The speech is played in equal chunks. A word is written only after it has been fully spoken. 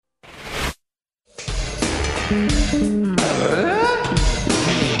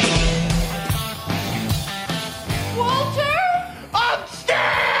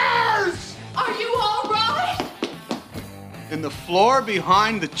Upstairs! Are you all right? In the floor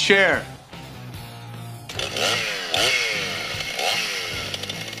behind the chair.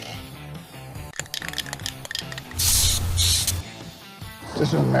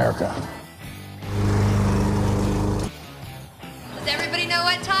 This is America. Does everybody know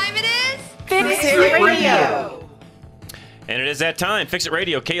what time it is? Fix It Radio. And it is that time. Fix It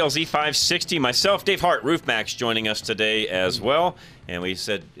Radio, KLZ 560. Myself, Dave Hart, Roof Max, joining us today as well. And we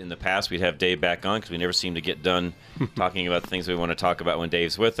said in the past we'd have Dave back on because we never seem to get done talking about the things we want to talk about when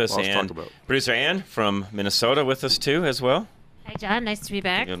Dave's with us. And producer Ann from Minnesota with us too as well. Hi, John. Nice to be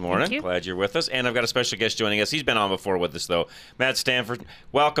back. Good morning. Thank you. Glad you're with us. And I've got a special guest joining us. He's been on before with us, though. Matt Stanford,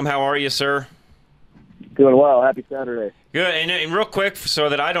 welcome. How are you, sir? Doing well. Happy Saturday. Good. And real quick, so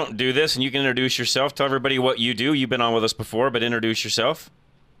that I don't do this, and you can introduce yourself. Tell everybody what you do. You've been on with us before, but introduce yourself.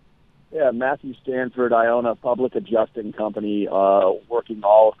 Yeah, Matthew Stanford. I own a public adjusting company working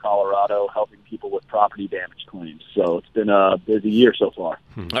all of Colorado, helping people with property damage claims. So it's been a busy year so far.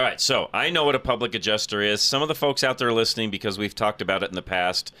 All right, so I know what a public adjuster is. Some of the folks out there listening, because we've talked about it in the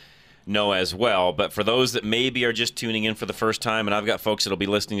past, know as well. But for those that maybe are just tuning in for the first time, and I've got folks that will be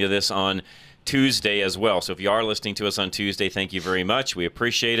listening to this on Tuesday as well. So if you are listening to us on Tuesday, thank you very much. We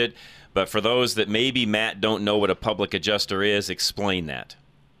appreciate it. But for those that maybe, Matt, don't know what a public adjuster is, explain that.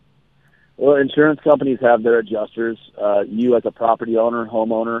 Well, insurance companies have their adjusters. You as a property owner,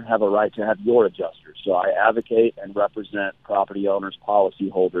 homeowner, have a right to have your adjusters. So I advocate and represent property owners,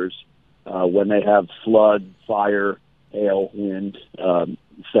 policyholders, when they have flood, fire, hail, wind,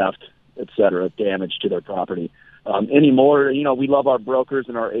 theft, etc., damage to their property. Anymore, we love our brokers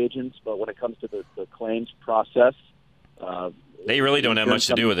and our agents, but when it comes to the claims process, they really don't have much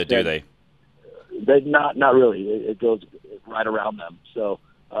to do with it, do they? They not really. It goes right around them. So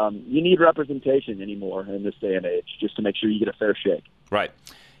you need representation anymore in this day and age, just to make sure you get a fair shake. Right.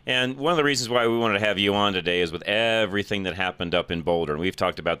 And one of the reasons why we wanted to have you on today is with everything that happened up in Boulder. And we've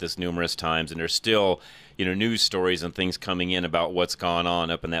talked about this numerous times, and there's still, news stories and things coming in about what's gone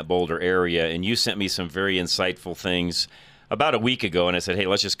on up in that Boulder area. And you sent me some very insightful things about a week ago, and I said, hey,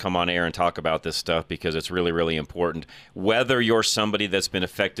 let's just come on air and talk about this stuff because it's really, really important. Whether you're somebody that's been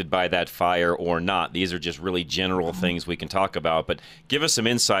affected by that fire or not, these are just really general things we can talk about. But give us some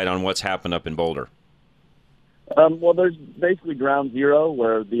insight on what's happened up in Boulder. Well, there's basically ground zero,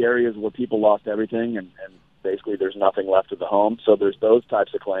 where the areas where people lost everything and basically there's nothing left of the home. So there's those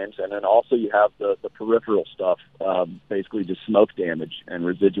types of claims. And then also you have the peripheral stuff, basically just smoke damage and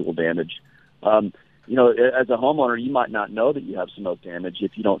residual damage. As a homeowner, you might not know that you have smoke damage.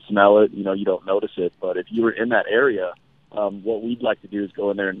 If you don't smell it, you don't notice it. But if you were in that area, what we'd like to do is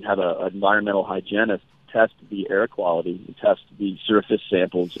go in there and have an environmental hygienist test the air quality, test the surface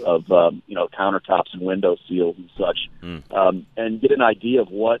samples of, countertops and window seals and such, and get an idea of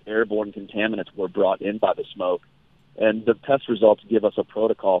what airborne contaminants were brought in by the smoke. And the test results give us a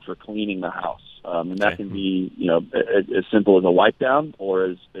protocol for cleaning the house. And that can be, as simple as a wipe down or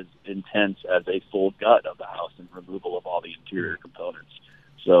as intense as a full gut of the house and removal of all the interior components.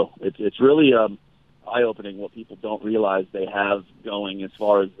 So it's really eye-opening what people don't realize they have going as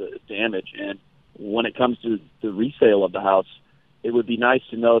far as the damage. And when it comes to the resale of the house, it would be nice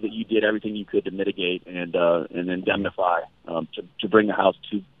to know that you did everything you could to mitigate and indemnify to bring the house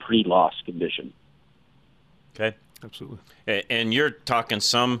to pre-loss condition. Okay. Absolutely. And you're talking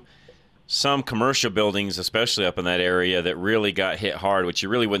some commercial buildings, especially up in that area, that really got hit hard, which you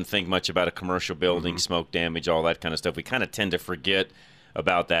really wouldn't think much about a commercial building, smoke damage, all that kind of stuff. We kind of tend to forget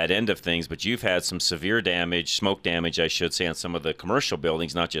about that end of things, but you've had some severe damage, smoke damage, I should say, on some of the commercial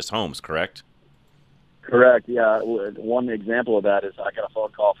buildings, not just homes, correct? Correct, yeah. One example of that is I got a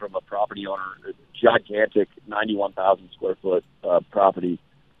phone call from a property owner, a gigantic 91,000 square foot property,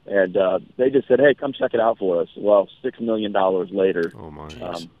 and they just said, hey, come check it out for us. Well, $6 million later,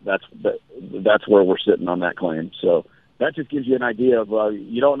 that's where we're sitting on that claim. So that just gives you an idea of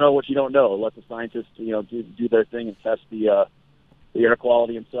you don't know what you don't know. Let the scientists do their thing and test the air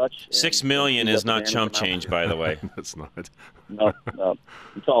quality and such. $6 million is not chump change, by the way. That's not. No,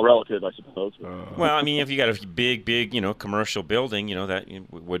 it's all relative, I suppose. Well, I mean, if you got a big, commercial building, that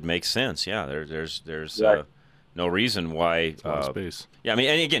would make sense. Yeah, there's right. No reason why. Space. Yeah, I mean,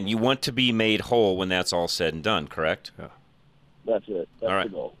 and again, you want to be made whole when that's all said and done, correct? Yeah. That's it. That's all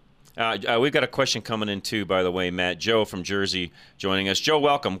right. The goal. We've got a question coming in too, by the way, Matt. Joe from Jersey joining us. Joe,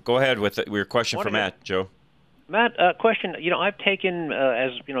 welcome. Go ahead with your question for Matt, Joe. Matt, question. I've taken,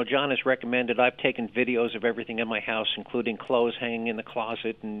 as John has recommended, I've taken videos of everything in my house, including clothes hanging in the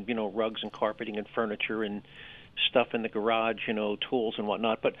closet and, rugs and carpeting and furniture and stuff in the garage, tools and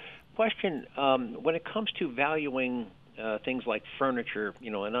whatnot. But question, when it comes to valuing things like furniture,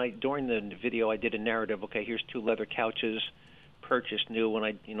 and during the video I did a narrative, okay, here's 2 leather couches purchased new, and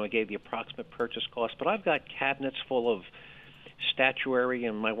I gave the approximate purchase cost. But I've got cabinets full of statuary,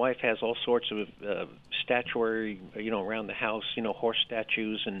 and my wife has all sorts of statuary, around the house, horse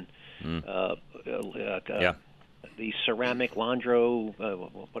statues and the ceramic Landro,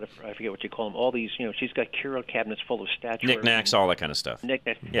 I forget what you call them. All these, she's got curio cabinets full of statuary, knickknacks, all that kind of stuff.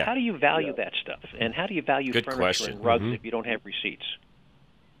 Knickknacks. Yeah. How do you value that stuff? And how do you value Good furniture question. and rugs if you don't have receipts?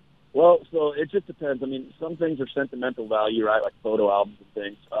 Well, so it just depends. I mean, some things are sentimental value, right, like photo albums and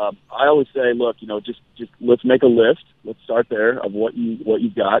things. I always say, look, just let's make a list. Let's start there of what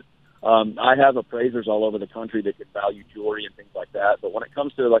you've got. I have appraisers all over the country that can value jewelry and things like that. But when it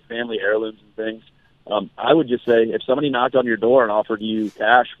comes to like family heirlooms and things, I would just say if somebody knocked on your door and offered you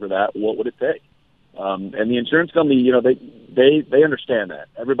cash for that, what would it take? And the insurance company, they understand that.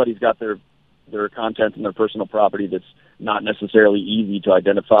 Everybody's got their contents and their personal property that's not necessarily easy to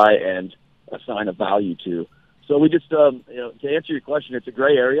identify and assign a value to. So we just, to answer your question, it's a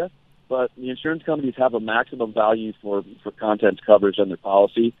gray area, but the insurance companies have a maximum value for contents coverage on their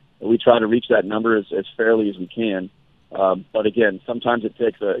policy, and we try to reach that number as fairly as we can. But again, sometimes it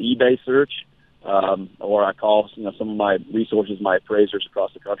takes an eBay search, or I call some of my resources, my appraisers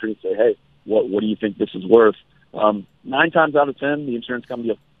across the country, and say, hey, what do you think this is worth? 9 times out of 10, the insurance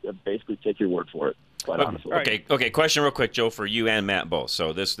company will basically take your word for it. Quite honestly. Okay. Question real quick, Joe, for you and Matt both.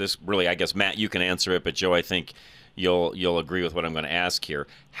 So this really, I guess, Matt, you can answer it, but Joe, I think you'll agree with what I'm going to ask here.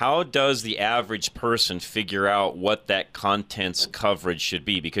 How does the average person figure out what that contents coverage should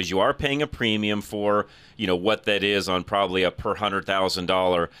be? Because you are paying a premium for, what that is on probably a per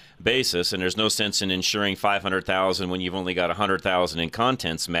 $100,000 basis, and there's no sense in insuring $500,000 when you've only got $100,000 in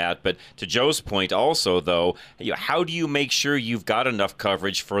contents, Matt. But to Joe's point, also though, how do you make sure you've got enough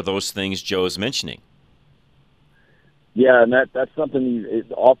coverage for those things Joe's mentioning? Yeah, and that's something.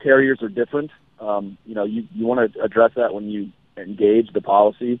 All carriers are different. You want to address that when you engage the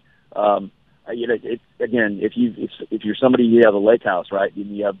policy. It's again, if you're somebody, you have a lake house, right?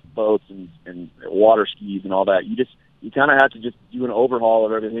 And you have boats and water skis and all that. You kind of have to just do an overhaul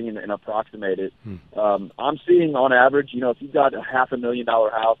of everything and approximate it. I'm seeing on average, if you've got a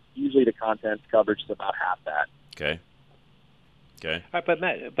 $500,000 house, usually the contents coverage is about half that. Okay. All right, but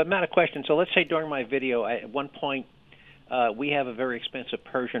Matt, a question. So let's say during my video, at one point, we have a very expensive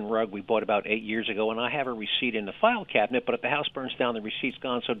Persian rug we bought about 8 years ago, and I have a receipt in the file cabinet, but if the house burns down, the receipt's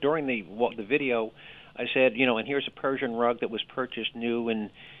gone. So during the video, I said, and here's a Persian rug that was purchased new in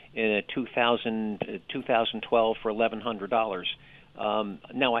 2012 for $1,100.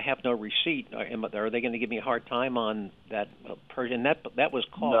 Now I have no receipt. Are they going to give me a hard time on that Persian? That was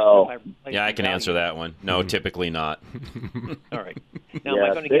cost. No. Yeah, I can answer that one. No, typically not. All right. Now, yeah,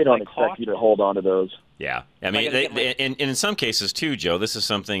 am I going to they get don't my expect cost? you to hold on to those. Yeah. I mean, and in some cases, too, Joe, this is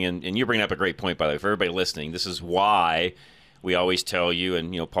something, and you bring up a great point, by the way, for everybody listening, this is why we always tell you,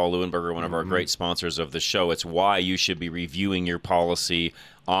 and Paul Leuenberger, one of our great sponsors of the show, it's why you should be reviewing your policy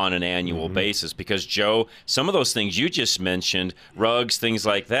on an annual basis. Because, Joe, some of those things you just mentioned, rugs, things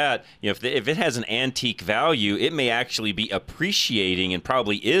like that, if it has an antique value, it may actually be appreciating and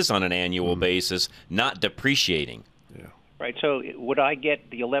probably is on an annual basis, not depreciating. Right. So would I get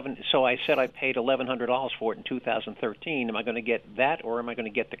the 11? So I said I paid $1,100 for it in 2013. Am I going to get that, or am I going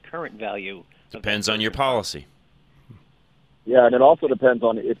to get the current value? Depends on your policy. Yeah, and it also depends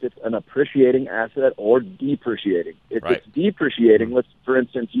on if it's an appreciating asset or depreciating. If it's depreciating, for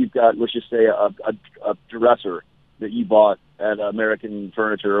instance, you've got, let's just say, a dresser that you bought at American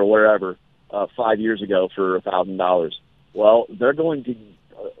Furniture or wherever 5 years ago for $1,000. Well, they're going to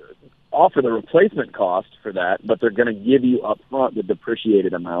offer the replacement cost for that, but they're going to give you up front the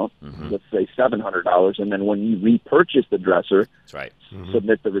depreciated amount, let's say $700, and then when you repurchase the dresser,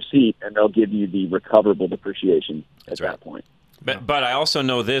 submit the receipt, and they'll give you the recoverable depreciation at that point. But I also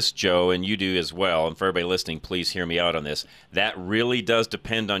know this, Joe, and you do as well, and for everybody listening, please hear me out on this. That really does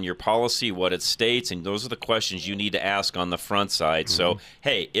depend on your policy, what it states, and those are the questions you need to ask on the front side. So,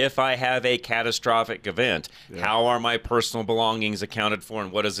 hey, if I have a catastrophic event, how are my personal belongings accounted for,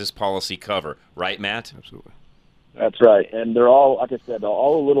 and what does this policy cover? Right, Matt? Absolutely. That's right. And they're all, like I said, they're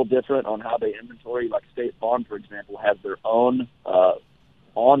all a little different on how they inventory. Like State Farm, for example, has their own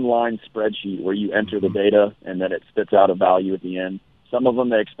online spreadsheet where you enter the data and then it spits out a value at the end. Some of them,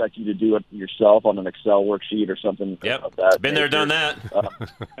 they expect you to do it yourself on an Excel worksheet or something Yep. of that. Been there, nature. done that.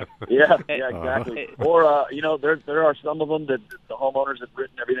 Yeah, exactly. Or, there are some of them that the homeowners have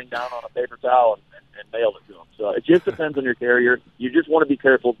written everything down on a paper towel and mailed it to them. So it just depends on your carrier. You just want to be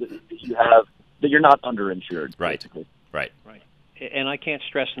careful that you're not underinsured. Right. Basically. Right. And I can't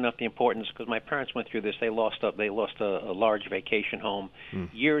stress enough the importance, because my parents went through this. They lost a large vacation home.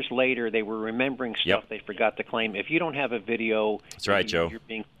 Years later, they were remembering stuff they forgot to claim. If you don't have a video, that's right, Joe.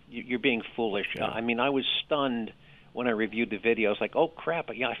 You're being foolish. Yeah. I mean, I was stunned when I reviewed the video. I was like, oh crap!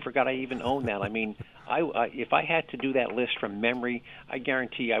 Yeah, I forgot I even owned that. I mean, if I had to do that list from memory, I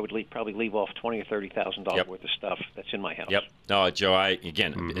guarantee I would probably leave off $20,000 or $30,000 worth of stuff that's in my house. Yep. No, Joe,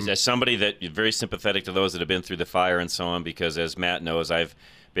 as somebody that very sympathetic to those that have been through the fire and so on, because as Matt knows, I've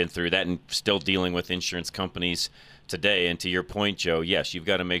been through that and still dealing with insurance companies today. And to your point, Joe, yes, you've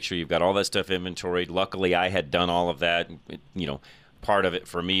got to make sure you've got all that stuff inventoried. Luckily, I had done all of that. Part of it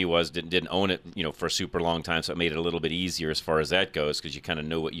for me was didn't own it, for a super long time, so it made it a little bit easier as far as that goes, because you kind of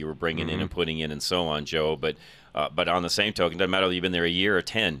know what you were bringing in and putting in and so on, Joe. But on the same token, it doesn't matter if you've been there a year or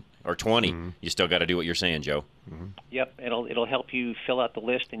 10 or 20, you still got to do what you're saying, Joe. Yep, it'll help you fill out the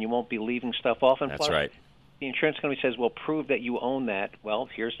list, and you won't be leaving stuff off. And that's plus, right. The insurance company says, well, prove that you own that. Well,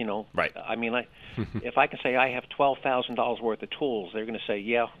 here's, Right. I mean, if I can say I have $12,000 worth of tools, they're going to say,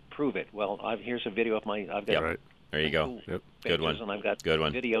 yeah, prove it. Well, here's a video of I've got right. There you go. Yep. Good one. And I've got Good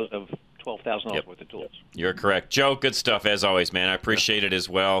one. videos of $12,000 worth of tools. You're correct. Joe, good stuff as always, man. I appreciate it as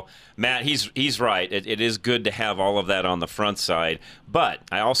well. Matt, he's right. It is good to have all of that on the front side. But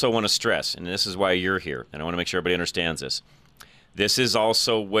I also want to stress, and this is why you're here, and I want to make sure everybody understands this. This is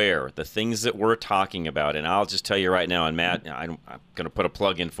also where the things that we're talking about, and I'll just tell you right now, and Matt, I'm going to put a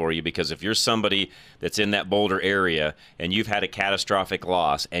plug in for you, because if you're somebody that's in that Boulder area and you've had a catastrophic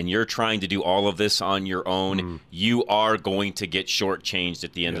loss and you're trying to do all of this on your own, you are going to get shortchanged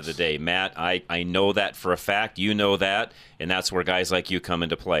at the end of the day. Matt, I know that for a fact. You know that, and that's where guys like you come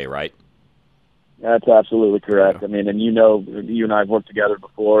into play, right? That's absolutely correct. Yeah. I mean, and you and I have worked together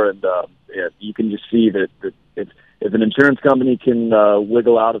before, and you can just see that if an insurance company can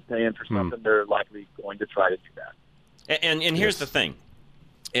wiggle out of paying for something, they're likely going to try to do that. And here's the thing,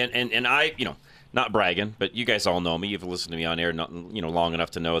 and I, not bragging, but you guys all know me. You've listened to me on air, long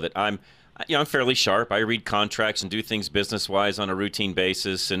enough to know that I'm fairly sharp. I read contracts and do things business-wise on a routine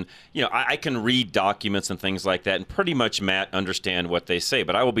basis, and I can read documents and things like that, and pretty much, Matt, understand what they say.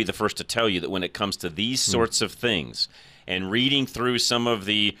 But I will be the first to tell you that when it comes to these sorts of things, and reading through some of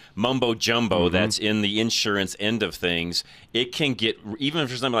the mumbo-jumbo that's in the insurance end of things, it can get, even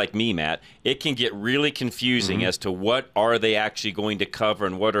for somebody like me, Matt, it can get really confusing as to what are they actually going to cover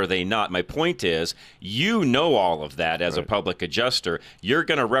and what are they not. My point is, you know all of that as a public adjuster. You're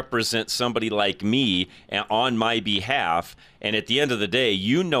going to represent somebody like me on my behalf, and at the end of the day,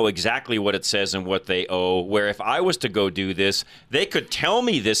 you know exactly what it says and what they owe, where if I was to go do this, they could tell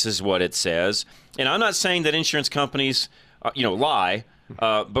me this is what it says. And I'm not saying that insurance companies, lie.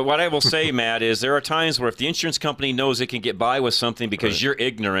 But what I will say, Matt, is there are times where if the insurance company knows it can get by with something because you're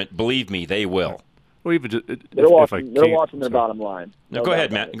ignorant, believe me, they will. Or even just, they're watching their bottom line. No, go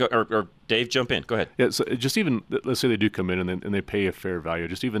ahead, Matt. Or Dave, jump in. Go ahead. Yeah, so just even, let's say they do come in and they pay a fair value,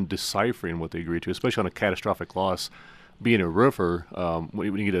 just even deciphering what they agree to, especially on a catastrophic loss. Being a roofer,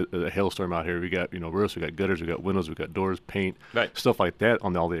 when you get a hailstorm out here, we got roofs, we got gutters, we got windows, we got doors, paint, stuff like that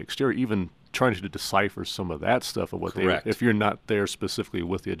on all the exterior. Even trying to decipher some of that stuff of what if you're not there specifically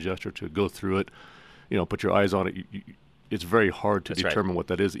with the adjuster to go through it, put your eyes on it, it's very hard to determine what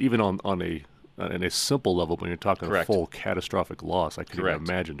that is, even on a simple level when you're talking a full catastrophic loss. I couldn't even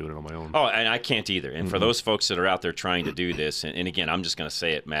imagine doing it on my own. Oh, and I can't either. And for those folks that are out there trying to do this, and again, I'm just going to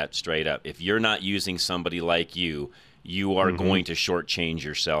say it, Matt, straight up. If you're not using somebody like you are going to shortchange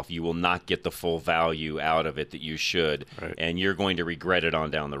yourself. You will not get the full value out of it that you should, and you're going to regret it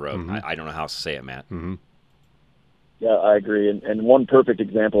on down the road. I don't know how else to say it, Matt. Yeah, I agree. And one perfect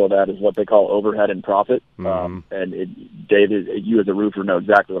example of that is what they call overhead and profit. David, you as a roofer know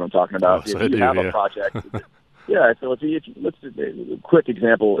exactly what I'm talking about. If you have a project, so let's a quick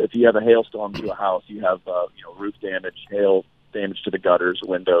example. If you have a hailstorm to a house, you have roof damage, hail damage to the gutters,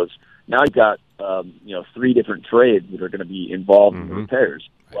 windows. Now you've got 3 different trades that are going to be involved in the repairs.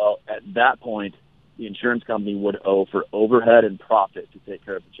 Well, at that point, the insurance company would owe for overhead and profit to take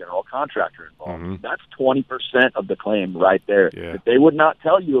care of the general contractor involved. That's 20% of the claim right there that they would not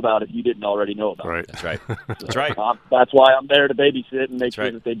tell you about if you didn't already know about it. That's right. That's right. That's why I'm there to babysit and make sure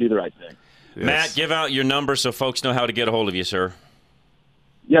that they do the right thing. Yes. Matt, give out your number so folks know how to get a hold of you, sir.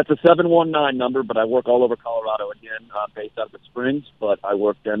 Yeah, it's a 719 number, but I work all over Colorado again. I'm based out of the Springs, but I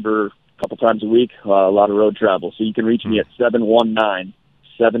work Denver, couple times a week, a lot of road travel. So you can reach me at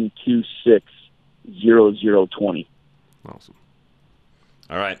 719-726-0020. Awesome.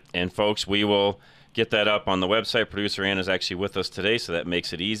 All right. And, folks, we will get that up on the website. Producer Ann is actually with us today, so that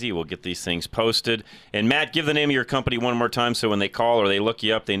makes it easy. We'll get these things posted. And, Matt, give the name of your company one more time so when they call or they look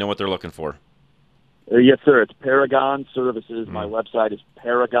you up, they know what they're looking for. Yes, sir. It's Paragon Services. My website is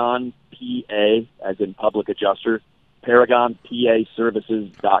Paragon, PA, as in public adjuster,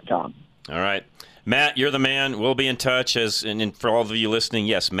 ParagonPAServices.com. All right. Matt, you're the man. We'll be in touch. And for all of you listening,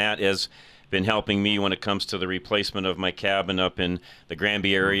 yes, Matt has been helping me when it comes to the replacement of my cabin up in the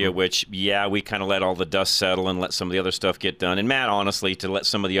Granby area, which, yeah, we kind of let all the dust settle and let some of the other stuff get done. And Matt, honestly, to let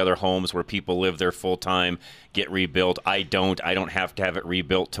some of the other homes where people live there full-time get rebuilt, I don't have to have it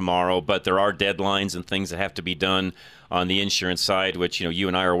rebuilt tomorrow, but there are deadlines and things that have to be done on the insurance side, which, you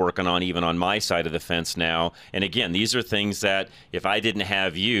and I are working on even on my side of the fence now. And again, these are things that if I didn't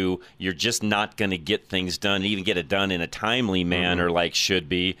have you, you're just not going to get things done, and even get it done in a timely manner like should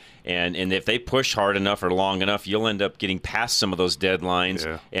be. And if they push hard enough or long enough, you'll end up getting past some of those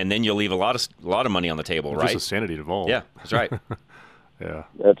deadlines, and then you'll leave a lot of money on the table, right? Just a sanity involved. Yeah, that's right. Yeah.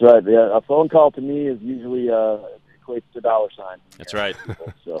 That's right. Yeah, a phone call to me is usually equates to $. That's right.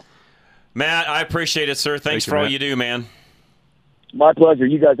 So, Matt, I appreciate it, sir. Thanks for all you do, man. my pleasure.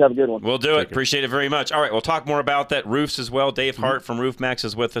 You guys have a good one. We'll do it. Appreciate it very much. All right, we'll talk more about that. Roofs as well. Dave Hart from Roof Max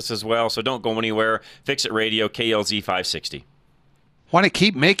is with us as well, so don't go anywhere. Fix It Radio, KLZ 560. Want to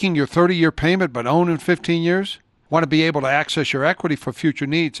keep making your 30-year payment but own in 15 years? Want to be able to access your equity for future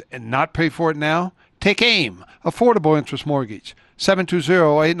needs and not pay for it now? Take AIM, Affordable Interest Mortgage,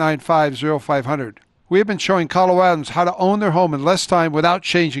 720-895-0500. We have been showing Coloradans how to own their home in less time without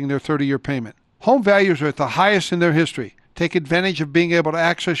changing their 30-year payment. Home values are at the highest in their history. Take advantage of being able to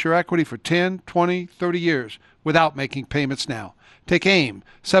access your equity for 10, 20, 30 years without making payments now. Take AIM,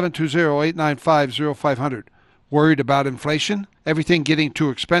 720-895-0500. Worried about inflation? Everything getting too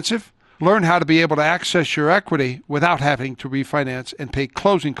expensive? Learn how to be able to access your equity without having to refinance and pay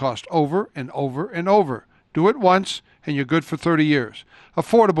closing costs over and over and over. Do it once, and you're good for 30 years.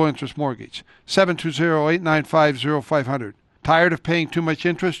 Affordable Interest Mortgage, 720-895-0500. Tired of paying too much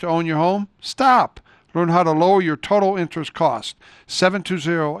interest to own your home? Stop. Learn how to lower your total interest cost,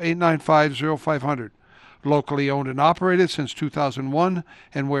 720-895-0500. Locally owned and operated since 2001,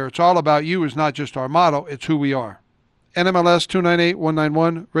 and where it's all about you is not just our motto, it's who we are. NMLS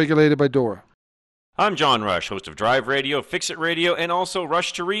 298191, regulated by DORA. I'm John Rush, host of Drive Radio, Fix It Radio, and also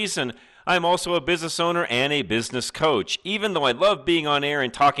Rush to Reason. I'm also a business owner and a business coach. Even though I love being on air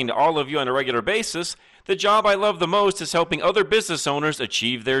and talking to all of you on a regular basis, the job I love the most is helping other business owners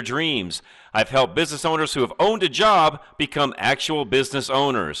achieve their dreams. I've helped business owners who have owned a job become actual business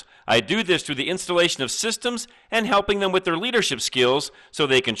owners. I do this through the installation of systems and helping them with their leadership skills so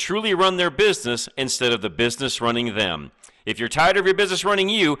they can truly run their business instead of the business running them. If you're tired of your business running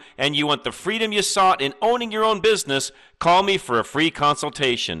you and you want the freedom you sought in owning your own business, call me for a free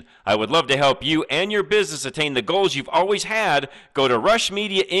consultation. I would love to help you and your business attain the goals you've always had. Go to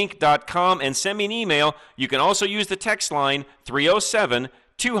rushmediainc.com and send me an email. You can also use the text line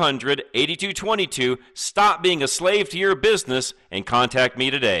 307-200-8222. Stop being a slave to your business and contact me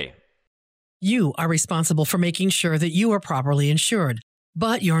today. You are responsible for making sure that you are properly insured,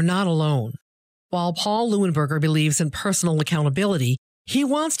 but you're not alone. While Paul Leuenberger believes in personal accountability, he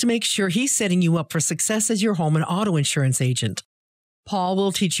wants to make sure he's setting you up for success as your home and auto insurance agent. Paul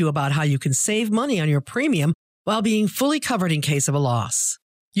will teach you about how you can save money on your premium while being fully covered in case of a loss.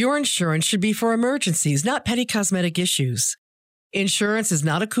 Your insurance should be for emergencies, not petty cosmetic issues. Insurance is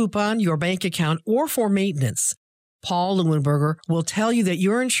not a coupon, your bank account, or for maintenance. Paul Leuenberger will tell you that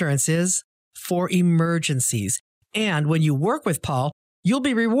your insurance is for emergencies. And when you work with Paul, you'll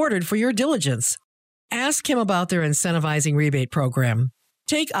be rewarded for your diligence. Ask him about their incentivizing rebate program.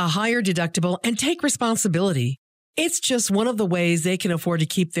 Take a higher deductible and take responsibility. It's just one of the ways they can afford to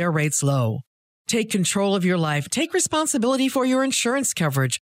keep their rates low. Take control of your life. Take responsibility for your insurance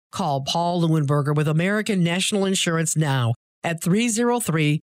coverage. Call Paul Leuenberger with American National Insurance now at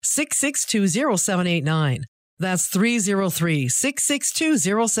 303-662-0789. That's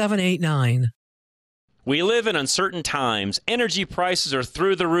 303-662-0789. We live in uncertain times. Energy prices are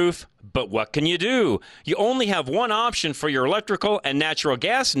through the roof, but what can you do? You only have one option for your electrical and natural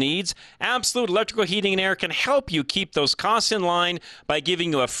gas needs. Absolute Electrical Heating and Air can help you keep those costs in line by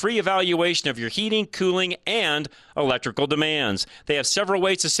giving you a free evaluation of your heating, cooling, and electrical demands. They have several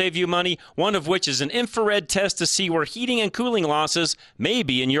ways to save you money, one of which is an infrared test to see where heating and cooling losses may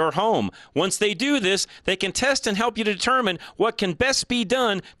be in your home. Once they do this, they can test and help you determine what can best be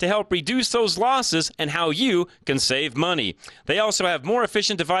done to help reduce those losses and how how you can save money. They also have more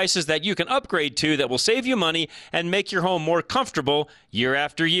efficient devices that you can upgrade to that will save you money and make your home more comfortable year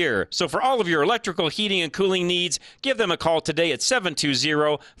after year. So for all of your electrical, heating, and cooling needs, give them a call today at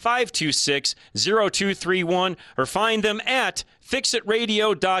 720-526-0231 or find them at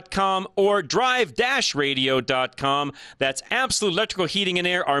fixitradio.com or drive-radio.com. That's Absolute Electrical Heating and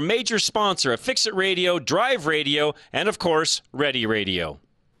Air, our major sponsor of Fix It Radio, Drive Radio, and of course, Ready Radio.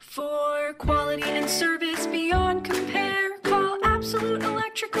 For quality and service beyond compare, call Absolute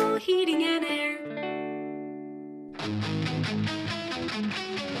Electrical Heating and Air.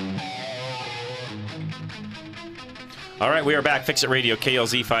 All right, we are back. Fix It Radio,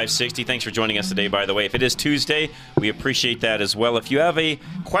 KLZ 560. Thanks for joining us today, by the way. If it is Tuesday, we appreciate that as well. If you have a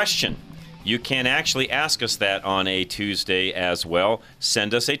question, you can actually ask us that on a Tuesday as well.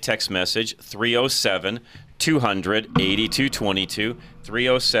 Send us a text message, 307-200-8222,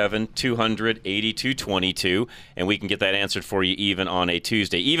 307-200-8222, and we can get that answered for you even on a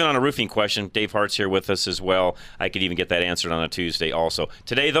Tuesday. Even on a roofing question, Dave Hart's here with us as well. I could even get that answered on a Tuesday also.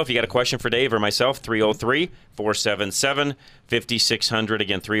 Today, though, if you got a question for Dave or myself, 303-477-5600.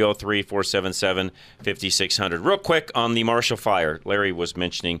 Again, 303-477-5600. Real quick on the Marshall Fire. Larry was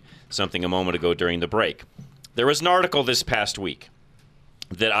mentioning something a moment ago during the break. There was an article this past week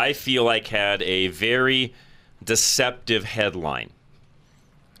that I feel like had a very deceptive headline,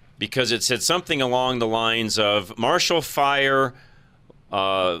 because it said something along the lines of Marshall Fire,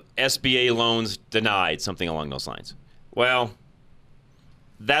 SBA loans denied, something along those lines. Well,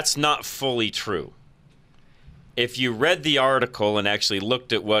 that's not fully true. If you read the article and actually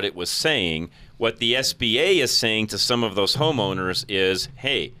looked at what it was saying, what the SBA is saying to some of those homeowners is,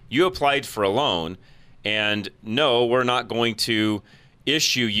 hey, you applied for a loan, and no, we're not going to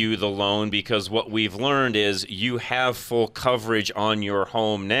issue you the loan because what we've learned is you have full coverage on your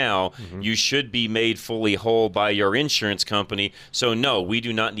home now. Mm-hmm. You should be made fully whole by your insurance company. So no, we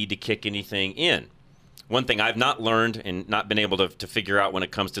do not need to kick anything in. One thing I've not learned and not been able to figure out when it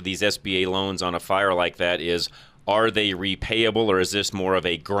comes to these SBA loans on a fire like that is, are they repayable, or is this more of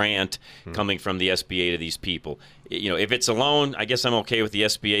a grant coming from the SBA to these people? You know, if it's a loan, I guess I'm okay with the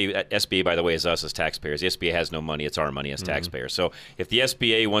SBA. SBA, by the way, is us as taxpayers. The SBA has no money. It's our money as taxpayers. So if the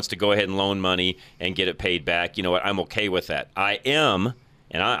SBA wants to go ahead and loan money and get it paid back, you know what, I'm okay with that. I am,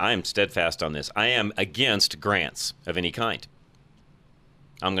 and I am steadfast on this, I am against grants of any kind.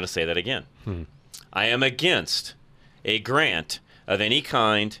 I'm going to say that again. I am against a grant of any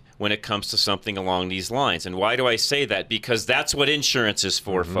kind when it comes to something along these lines. And why do I say that? Because that's what insurance is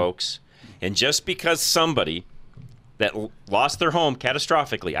for, folks. And just because somebody that lost their home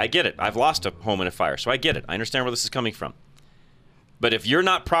catastrophically, I get it. I've lost a home in a fire, so I get it. I understand where this is coming from. But if you're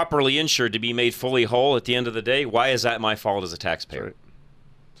not properly insured to be made fully whole at the end of the day, why is that my fault as a taxpayer? Right.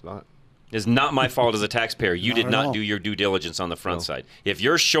 It's not. It's not my fault as a taxpayer. You did not do your due diligence on the front side. If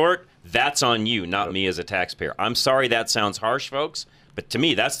you're short, that's on you, not me as a taxpayer. I'm sorry that sounds harsh, folks, but to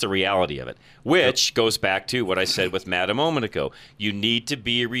me, that's the reality of it, which goes back to what I said with Matt a moment ago. You need to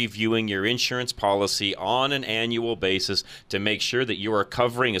be reviewing your insurance policy on an annual basis to make sure that you are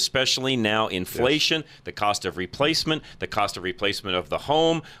covering, especially now, inflation, the cost of replacement of the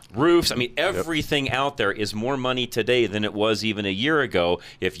home, roofs. I mean, everything out there is more money today than it was even a year ago.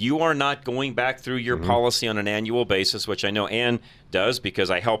 If you are not going back through your policy on an annual basis, which I know Ann does because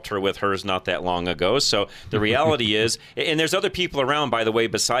I helped her with hers not that long ago. So the reality is, and there's other people around, by the way,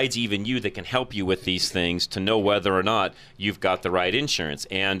 besides even you that can help you with these things to know whether or not you've got the right insurance.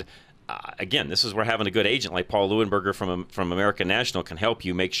 And again, this is where having a good agent like Paul Leuenberger from American National can help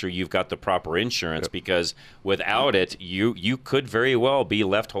you make sure you've got the proper insurance, because without it, you could very well be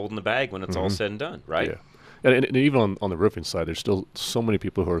left holding the bag when it's all said and done, right? Yeah. And even on the roofing side, there's still so many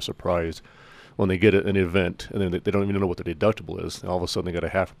people who are surprised when they get an event and then they don't even know what their deductible is. And all of a sudden they got a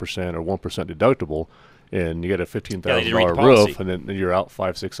 0.5% or 1% deductible, and you get a $15,000 roof, and then you're out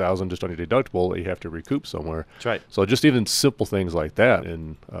 $5,000-6,000 just on your deductible that you have to recoup somewhere. That's right. So just even simple things like that,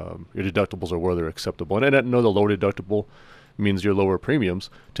 and your deductibles are where they're acceptable. And I know the lower deductible means your lower premiums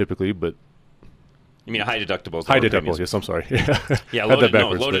typically, but you mean a high deductible? High deductible, yes, I'm sorry. Yeah, low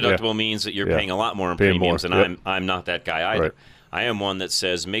deductible means that you're paying a lot more in premiums, and I'm not that guy either. Right. I am one that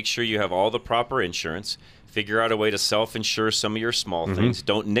says make sure you have all the proper insurance. Figure out a way to self-insure some of your small things.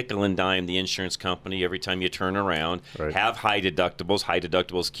 Don't nickel and dime the insurance company every time you turn around. Right. Have high deductibles. High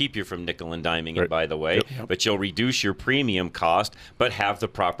deductibles keep you from nickel and diming it, by the way. But you'll reduce your premium cost, but have the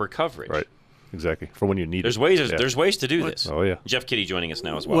proper coverage. Right. Exactly. For when you need it. There's ways to do this. Oh, yeah. Jeff Kitty joining us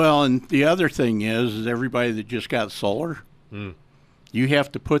now as well. Well, and the other thing is everybody that just got solar, you have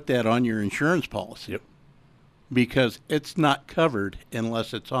to put that on your insurance policy. Yep. Because it's not covered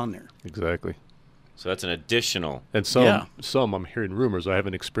unless it's on there. Exactly. So that's an additional. And some I'm hearing rumors. I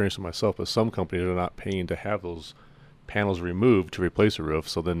haven't experienced it myself, but some companies are not paying to have those panels removed to replace a roof.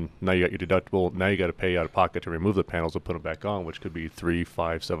 So then now you got your deductible. Now you got to pay out of pocket to remove the panels and put them back on, which could be $3,000,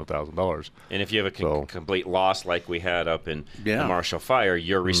 $5,000, $7,000. And if you have a complete loss like we had up in the Marshall Fire,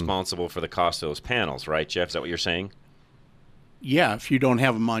 you're responsible for the cost of those panels, right, Jeff? Is that what you're saying? Yeah, if you don't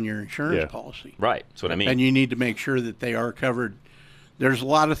have them on your insurance policy. Right, that's what I mean. And you need to make sure that they are covered. There's a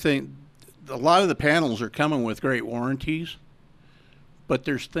lot of things. A lot of the panels are coming with great warranties, but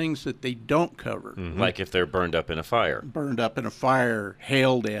there's things that they don't cover. Like if they're burned up in a fire.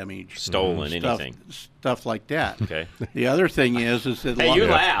 Hail damage. Stolen, anything. Stuff like that. Okay. The other thing is that... Hey, you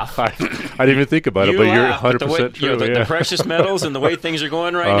laugh. I didn't even think about it, but you're 100% true. The precious metals and the way things are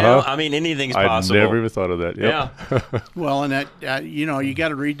going right now, I mean, anything's possible. I never even thought of that. Yep. Yeah. Well, and that, you got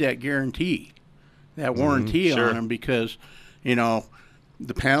to read that guarantee, that warranty on them, because,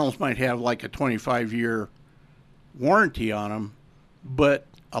 the panels might have like a 25-year warranty on them, but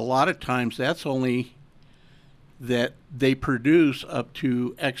a lot of times that's only that they produce up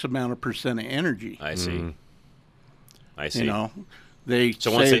to X amount of percent of energy. I see. I see. So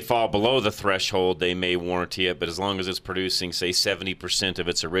once they fall below the threshold, they may warranty it, but as long as it's producing, say, 70% of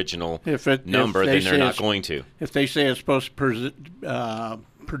its original number, then they're not going to. If they say it's supposed to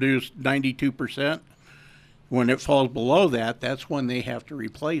produce 92%, when it falls below that, that's when they have to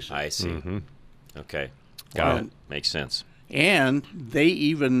replace it. I see. Okay. Got it. Makes sense. And they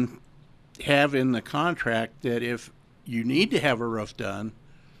even have in the contract that if you need to have a roof done,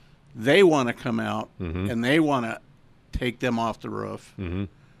 they want to come out and they want to take them off the roof and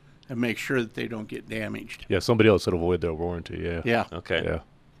make sure that they don't get damaged. Yeah, somebody else would avoid their warranty. Yeah. Okay. Yeah.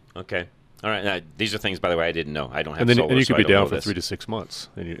 Okay. All right. Now, these are things, by the way, I didn't know. I don't have and then, solar, and you could so be down for this. 3 to 6 months,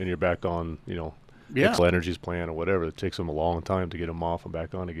 and you're back on, Xcel Energy's plan or whatever. It takes them a long time to get them off and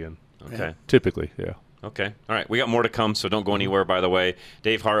back on again. Okay. Typically, yeah. Okay. All right. We got more to come, so don't go anywhere, by the way.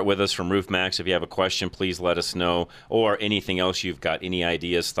 Dave Hart with us from RoofMax. If you have a question, please let us know. Or anything else you've got, any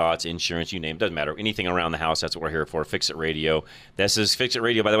ideas, thoughts, insurance, you name it. Doesn't matter. Anything around the house, that's what we're here for. Fix It Radio. This is Fix It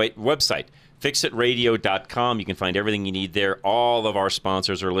Radio, by the way, website. FixItRadio.com. You can find everything you need there. All of our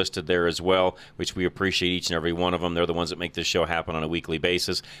sponsors are listed there as well, which we appreciate each and every one of them. They're the ones that make this show happen on a weekly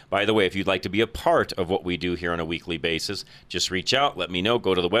basis. By the way, if you'd like to be a part of what we do here on a weekly basis, just reach out, let me know,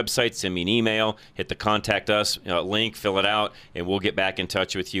 go to the website, send me an email, hit the Contact Us link, fill it out, and we'll get back in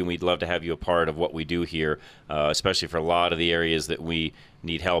touch with you. And we'd love to have you a part of what we do here, especially for a lot of the areas that we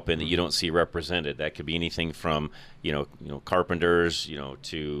need help in that you don't see represented. That could be anything from, carpenters,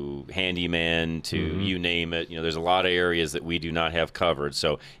 to handyman, to you name it. There's a lot of areas that we do not have covered.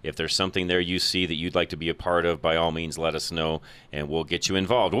 So if there's something there you see that you'd like to be a part of, by all means, let us know, and we'll get you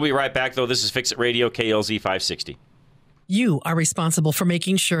involved. We'll be right back, though. This is Fix It Radio, KLZ 560. You are responsible for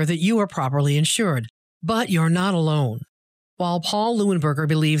making sure that you are properly insured, but you're not alone. While Paul Leuenberger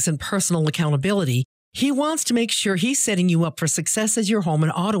believes in personal accountability, he wants to make sure he's setting you up for success as your home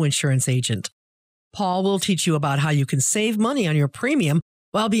and auto insurance agent. Paul will teach you about how you can save money on your premium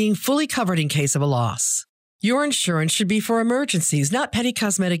while being fully covered in case of a loss. Your insurance should be for emergencies, not petty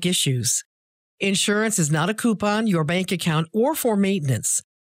cosmetic issues. Insurance is not a coupon, your bank account, or for maintenance.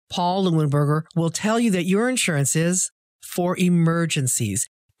 Paul Leuenberger will tell you that your insurance is for emergencies.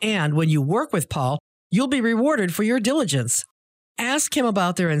 And when you work with Paul, you'll be rewarded for your diligence. Ask him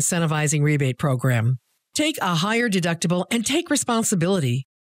about their incentivizing rebate program. Take a higher deductible and take responsibility.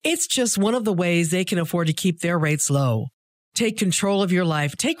 It's just one of the ways they can afford to keep their rates low. Take control of your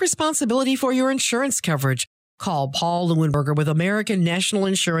life. Take responsibility for your insurance coverage. Call Paul Leuenberger with American National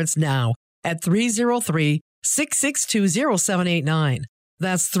Insurance now at 303-662-0789.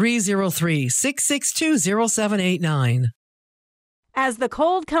 That's 303-662-0789. As the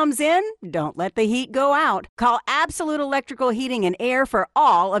cold comes in, don't let the heat go out. Call Absolute Electrical Heating and Air for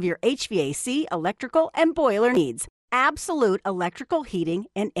all of your HVAC, electrical, and boiler needs. Absolute Electrical Heating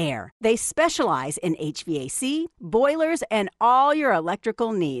and Air. They specialize in HVAC, boilers, and all your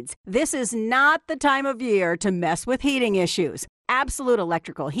electrical needs. This is not the time of year to mess with heating issues. Absolute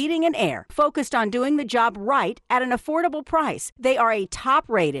Electrical Heating and Air, focused on doing the job right at an affordable price. They are a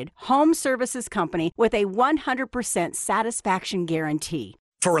top-rated home services company with a 100% satisfaction guarantee.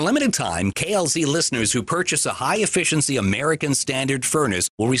 For a limited time, KLZ listeners who purchase a high-efficiency American Standard furnace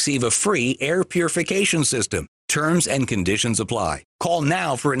will receive a free air purification system. Terms and conditions apply. Call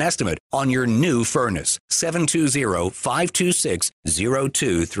now for an estimate on your new furnace.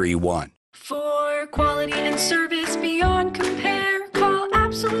 720-526-0231. For quality and service beyond compare, call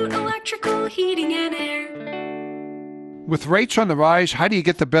Absolute Electrical Heating and Air. With rates on the rise, how do you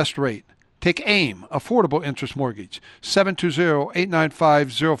get the best rate? Take AIM, Affordable Interest Mortgage,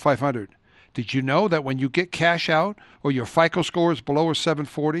 720-895-0500. Did you know that when you get cash out, or your FICO score is below a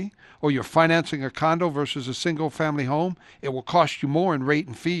 740, or you're financing a condo versus a single-family home, it will cost you more in rate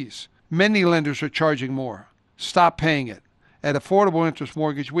and fees? Many lenders are charging more. Stop paying it. At Affordable Interest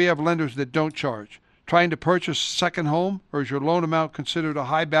Mortgage, we have lenders that don't charge. Trying to purchase a second home, or is your loan amount considered a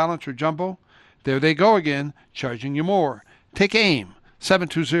high balance or jumbo? There they go again, charging you more. Take AIM,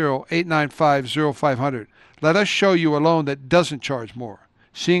 720-895-0500. Let us show you a loan that doesn't charge more.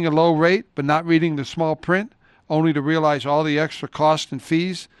 Seeing a low rate but not reading the small print, only to realize all the extra costs and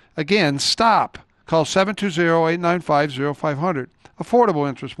fees? Again, stop. Call 720-895-0500. Affordable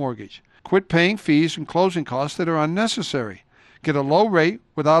Interest Mortgage. Quit paying fees and closing costs that are unnecessary. Get a low rate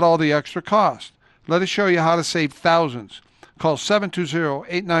without all the extra cost. Let us show you how to save thousands. Call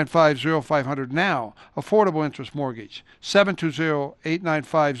 720-895-0500 now. Affordable Interest Mortgage.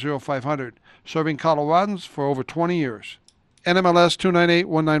 720-895-0500. Serving Coloradans for over 20 years. NMLS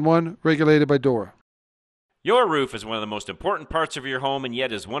 298191, regulated by DORA. Your roof is one of the most important parts of your home and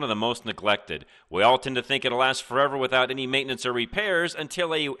yet is one of the most neglected. We all tend to think it'll last forever without any maintenance or repairs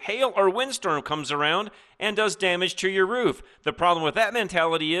until a hail or windstorm comes around and does damage to your roof. The problem with that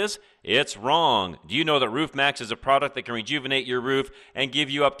mentality is it's wrong. Do you know that Roof Max is a product that can rejuvenate your roof and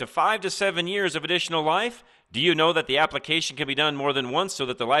give you up to 5 to 7 years of additional life? Do you know that the application can be done more than once so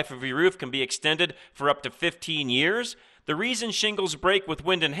that the life of your roof can be extended for up to 15 years? The reason shingles break with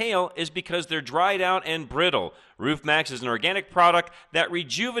wind and hail is because they're dried out and brittle. Roof Max is an organic product that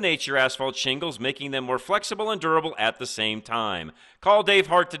rejuvenates your asphalt shingles, making them more flexible and durable at the same time. Call Dave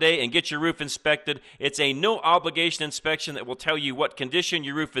Hart today and get your roof inspected. It's a no-obligation inspection that will tell you what condition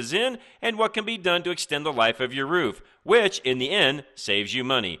your roof is in and what can be done to extend the life of your roof, which, in the end, saves you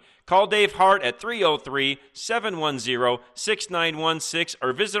money. Call Dave Hart at 303-710-6916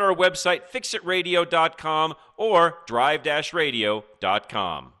 or visit our website, fixitradio.com or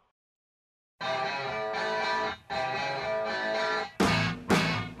drive-radio.com.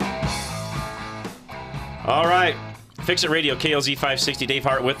 All right. Fix It Radio, KLZ 560. Dave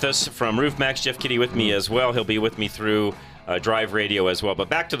Hart with us from Roof Max. Jeff Kitty with me as well. He'll be with me through Drive Radio as well. But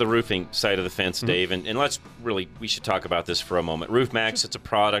back to the roofing side of the fence, Dave, and let's really, we should talk about this for a moment. Roof Max, it's a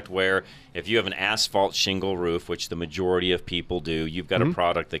product where if you have an asphalt shingle roof, which the majority of people do, you've got a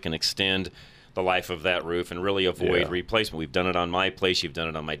product that can extend the life of that roof and really avoid replacement. We've done it on my place. You've done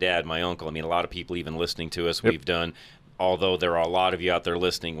it on my dad, my uncle. I mean, a lot of people even listening to us, we've done, although there are a lot of you out there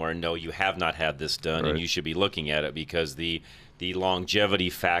listening where, no, you have not had this done, and you should be looking at it because the longevity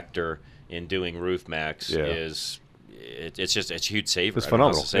factor in doing Roof Max is... It's just a huge saver. It's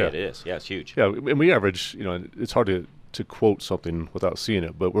phenomenal. It is. Yeah, it's huge. Yeah, and we average, you know, it's hard to quote something without seeing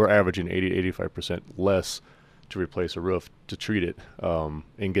it, but we're averaging 80-85% less to replace a roof, to treat it,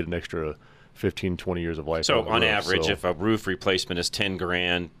 and get an extra 15-20 years of life. So on average, if a roof replacement is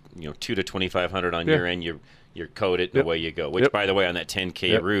 $10,000, you know, $2,000 to $2,500 on your end, you're coated and away you go. Which, by the way, on that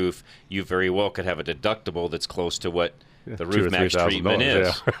 $10K roof, you very well could have a deductible that's close to what the Roof Max treatment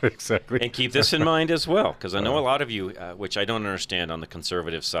is. Yeah, exactly. And keep this in mind as well, because I know a lot of you, which I don't understand on the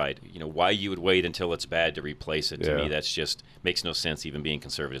conservative side, you know, why you would wait until it's bad to replace it. To me, that's just makes no sense, even being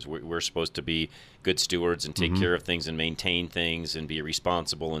conservatives. We're supposed to be good stewards and take care of things and maintain things and be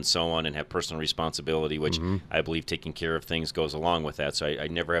responsible and so on and have personal responsibility, which I believe taking care of things goes along with that. So I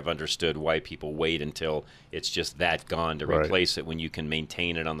never have understood why people wait until it's just that gone to replace it when you can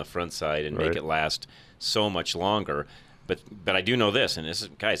maintain it on the front side and make it last so much longer. But I do know this, and this is,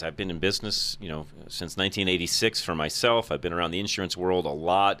 guys, I've been in business, you know, since 1986 for myself. I've been around the insurance world a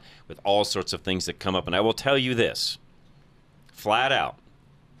lot with all sorts of things that come up, and I will tell you this, flat out,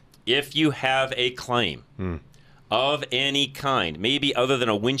 if you have a claim of any kind, maybe other than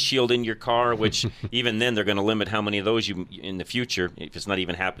a windshield in your car, which even then they're going to limit how many of those you, in the future, if it's not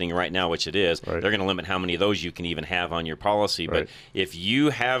even happening right now, which it is, they're going to limit how many of those you can even have on your policy. But if you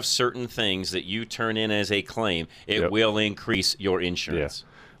have certain things that you turn in as a claim, it will increase your insurance.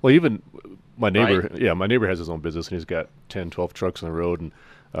 Well, even my neighbor, my neighbor has his own business, and he's got 10, 12 trucks on the road, and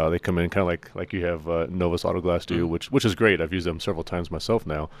they come in kind of like you have Novus Auto Glass do, which is great. I've used them several times myself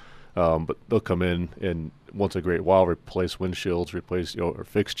now. But they'll come in and once a great while replace windshields, replace, you know, or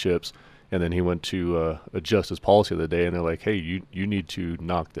fix chips, and then he went to adjust his policy the other day, and they're like, "Hey, you need to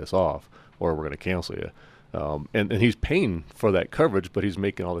knock this off, or we're going to cancel you." And he's paying for that coverage, but he's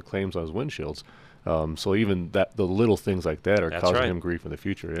making all the claims on his windshields. So even the little things like that are causing him grief in the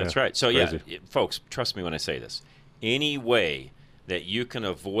future. That's right. So folks, trust me when I say this. Any way that you can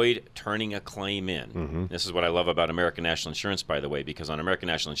avoid turning a claim in. This is what I love about American National Insurance, by the way, because on American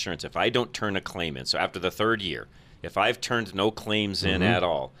National Insurance, if I don't turn a claim in, so after the third year, if I've turned no claims in at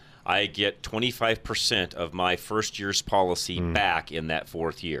all, I get 25% of my first year's policy back in that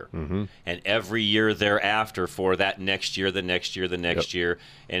fourth year. And every year thereafter for that next year, the next year, the next year.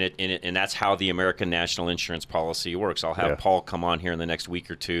 And that's how the American National Insurance policy works. I'll have Paul come on here in the next week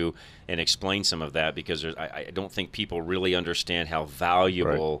or two and explain some of that, because I don't think people really understand how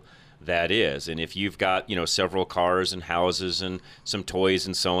valuable that is. And if you've got, several cars and houses and some toys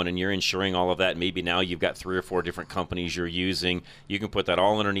and so on, and you're insuring all of that, maybe now you've got 3 or 4 different companies you're using, you can put that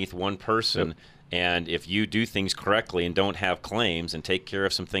all underneath one person. And if you do things correctly and don't have claims and take care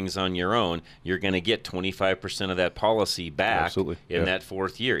of some things on your own, you're going to get 25% of that policy back in that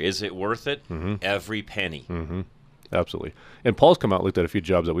fourth year. Is it worth it? Every penny. Absolutely. And Paul's come out and looked at a few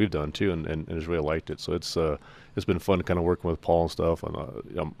jobs that we've done too, and has really liked it. So it's been fun kind of working with Paul and stuff, and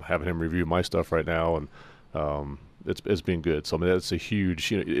I'm having him review my stuff right now, and it's been good. So I mean, that's a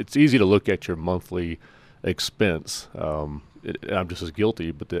huge. It's easy to look at your monthly expense. I'm just as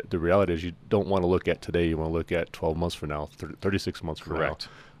guilty, but the reality is you don't want to look at today. You want to look at 12 months from now, 36 months from now,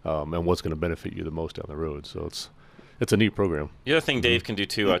 and what's going to benefit you the most down the road. So it's a neat program. The other thing Dave can do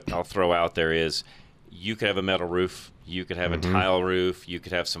too, I'll throw out there, is you could have a metal roof, you could have a tile roof, you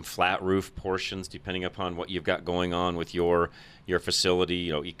could have some flat roof portions, depending upon what you've got going on with your facility.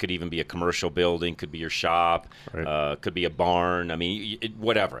 It could even be a commercial building, could be your shop, could be a barn. I mean,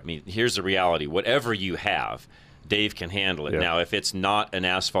 whatever. I mean, here's the reality: whatever you have, Dave can handle it. Now, if it's not an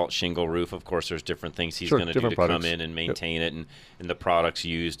asphalt shingle roof, of course, there's different things he's going to do to come in and maintain it, and the products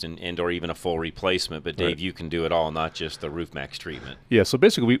used, and or even a full replacement. But Dave, you can do it all, not just the Roof Max treatment. Yeah, so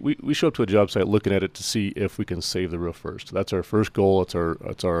basically we show up to a job site looking at it to see if we can save the roof first. That's our first goal. It's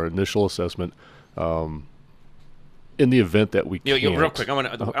our initial assessment. In the event that we can't. Real quick, I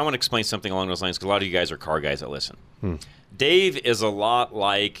want to explain something along those lines, because a lot of you guys are car guys that listen. Dave is a lot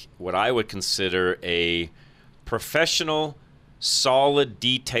like what I would consider a professional, solid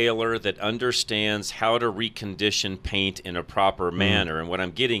detailer that understands how to recondition paint in a proper manner. And what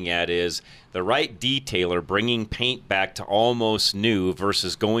I'm getting at is the right detailer bringing paint back to almost new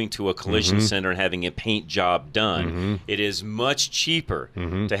versus going to a collision center and having a paint job done. It is much cheaper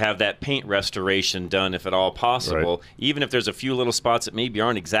to have that paint restoration done, if at all possible, even if there's a few little spots that maybe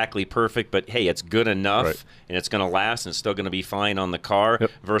aren't exactly perfect, but hey, it's good enough and it's going to last and it's still going to be fine on the car,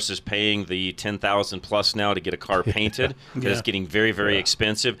 versus paying the $10,000 plus now to get a car painted, because it's getting very, very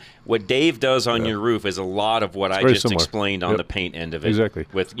expensive. What Dave does on your roof is a lot of what I just explained on the paint end of it. Exactly.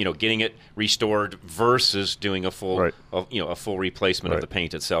 With getting it restored versus doing a full a full replacement of the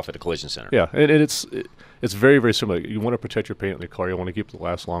paint itself at a collision center. Yeah, and it's very, very similar. You want to protect your paint in the car. You want to keep it to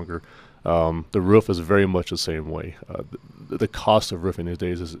last longer. The roof is very much the same way. The cost of roofing these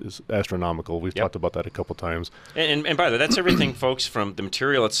days is astronomical. We've talked about that a couple times. And by the way, that's everything, folks, from the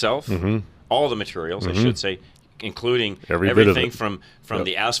material itself, all the materials, I should say, including everything from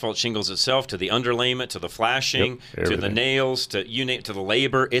the asphalt shingles itself to the underlayment to the flashing to the nails to to the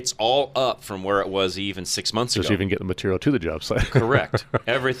labor. It's all up from where it was even 6 months ago. Just even getting the material to the job site. Correct.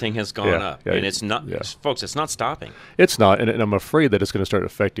 Everything has gone up, and it's not, folks. It's not stopping. It's not, and I'm afraid that it's going to start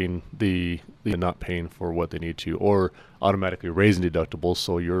affecting the not paying for what they need to, or automatically raising deductibles.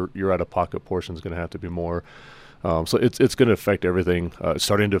 So your out of pocket portion is going to have to be more. So it's going to affect everything,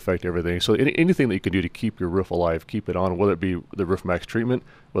 starting to affect everything. So anything that you can do to keep your roof alive, keep it on, whether it be the Roof Max treatment,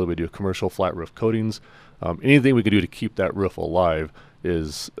 whether we do commercial flat roof coatings, anything we can do to keep that roof alive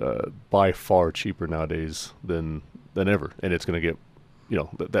is by far cheaper nowadays than ever. And it's going to get,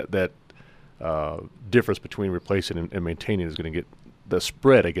 that difference between replacing and maintaining is going to get, the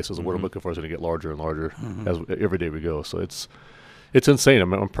spread, I guess is the word I'm looking for, is going to get larger and larger as every day we go. So it's insane.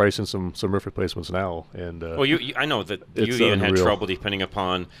 I'm pricing some roof replacements now, and well, I know that you even had trouble depending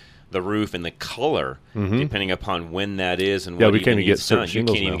upon the roof and the color, depending upon when that is and what we can't even get done. You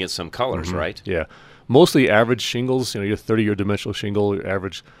can't even get some colors, right? Yeah, mostly average shingles. Your 30-year dimensional shingle, your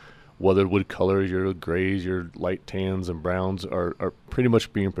average weathered wood colors, your grays, your light tans and browns are pretty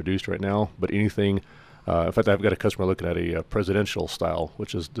much being produced right now. But anything. In fact, I've got a customer looking at a presidential style,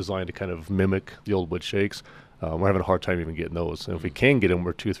 which is designed to kind of mimic the old wood shakes. We're having a hard time even getting those. And if we can get them,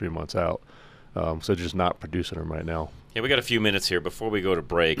 we're 2-3 months out. So just not producing them right now. Yeah, we got a few minutes here before we go to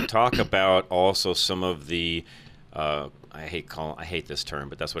break. Talk about also some of the I hate this term,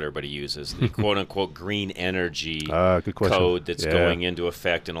 but that's what everybody uses, the quote-unquote green energy code that's going into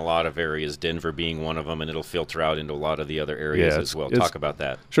effect in a lot of areas, Denver being one of them, and it'll filter out into a lot of the other areas as well. Talk about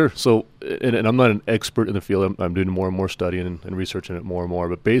that. Sure. So, and I'm not an expert in the field. I'm doing more and more studying and researching it more and more,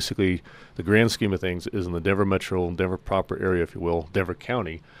 but basically the grand scheme of things is in the Denver metro, Denver proper area, if you will, Denver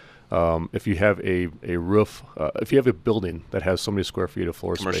County, if you have a roof, if you have a building that has so many square feet of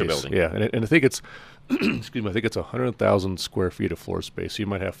floor Commercial space, building. yeah, and I think it's excuse me, I think it's 100,000 square feet of floor space. So you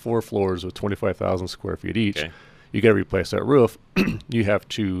might have 4 floors with 25,000 square feet each. Okay. You got to replace that roof. You have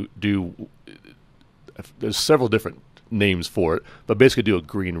to do. There's several different names for it, but basically do a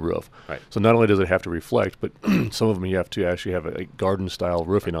green roof. Right. So not only does it have to reflect, but some of them you have to actually have a garden style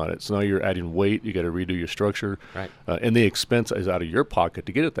roofing on it. So now you're adding weight. You got to redo your structure, Right. And the expense is out of your pocket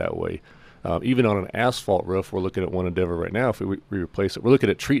to get it that way. Even on an asphalt roof, we're looking at one in Denver right now. If we replace it, we're looking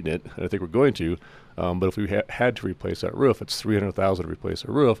at treating it, and I think we're going to. But if we had to replace that roof, it's $300,000 to replace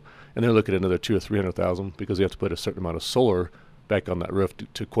a roof, and they're looking at another $200,000 or $300,000 because they have to put a certain amount of solar back on that roof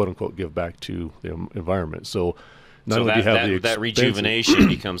to quote unquote give back to the environment. So not only do you have the that expensive, rejuvenation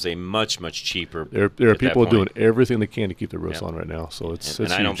becomes a much cheaper. there are at that people point. doing everything they can to keep the roofs Yep. on right now. So it's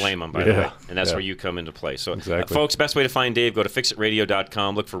And I don't huge. blame them, by the Yeah. way. And that's Yeah. where you come into play. So, Exactly. folks, best way to find Dave, go to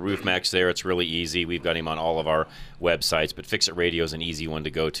fixitradio.com. Look for Roof Max there. It's really easy. We've got him on all of our websites, but Fix It Radio is an easy one to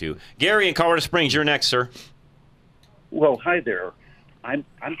go to. Gary in Colorado Springs, you're next, sir. Well, hi there. I'm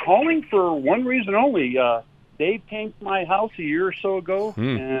calling for one reason only. Dave came to my house a year or so ago,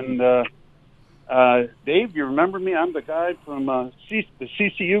 and Dave, you remember me? I'm the guy from the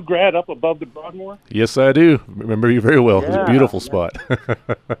CCU grad up above the Broadmoor. Yes, I do. Remember you very well. It's a beautiful spot.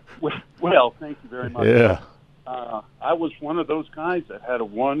 Well, thank you very much. Yeah. I was one of those guys that had a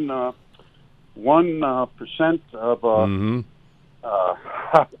 1% of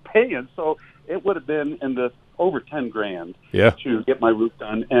paying, so it would have been in the over $10,000 to get my roof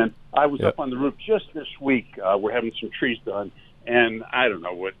done. And I was up on the roof just this week. We're having some trees done, and I don't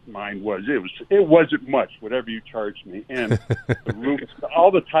know what mine was. It wasn't much, whatever you charged me. And the roof,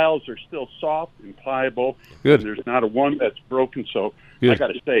 all the tiles are still soft and pliable. Good. And there's not a one that's broken. So Good. I got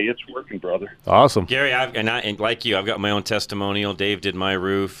to say, it's working, brother. Awesome. Gary, and like you, I've got my own testimonial. Dave did my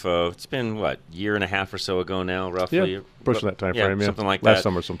roof. It's been, what, year and a half or so ago now, roughly? Yeah, pushing that time frame, yeah. Something like Last that.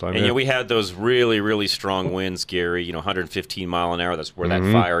 summer sometime, And yeah. we had those really strong winds, Gary, 115 mile an hour. That's where that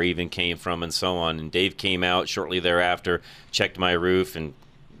fire even came from and so on. And Dave came out shortly thereafter, checked my roof, and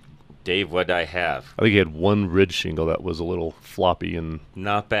Dave, what did I have? I think he had one ridge shingle that was a little floppy and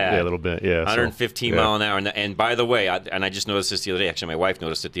not bad. Yeah, a little bit. Yeah, 115 mile an hour. And by the way, I just noticed this the other day. Actually, my wife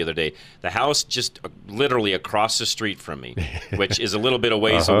noticed it the other day. The house just literally across the street from me, which is a little bit a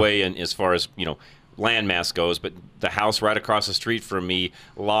ways away, and as far as landmass goes, but the house right across the street from me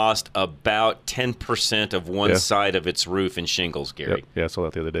lost about 10% of one side of its roof and shingles, Gary. Yep. Yeah, I saw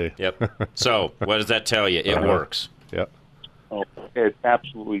that the other day. Yep. So what does that tell you? It works. Yep. Oh, it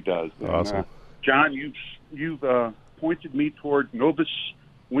absolutely does. And, awesome. John, you've pointed me toward Novus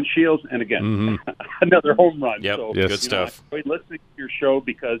windshields, and again, another home run. Yep. So, Good stuff. I enjoyed listening to your show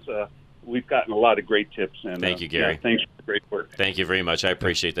because we've gotten a lot of great tips. And Thank you, Gary. Thanks for the great work. Thank you very much. I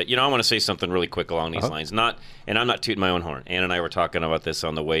appreciate that. I want to say something really quick along these lines. And I'm not tooting my own horn. Ann and I were talking about this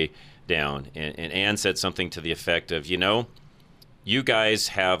on the way down, and Ann said something to the effect of, you guys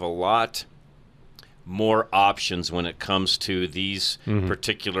have a lot more options when it comes to these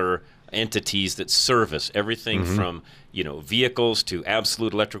particular entities that service everything from vehicles to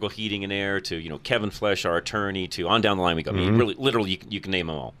Absolute Electrical Heating and Air to Kevin Flesh, our attorney, to on down the line we go. I mean, really, literally, you can name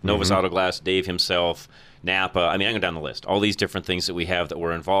them all. Novus Auto Glass, Dave himself, Napa. I mean, I can go down the list. All these different things that we have that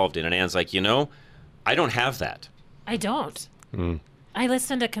we're involved in. And Ann's like, I don't have that. I don't. I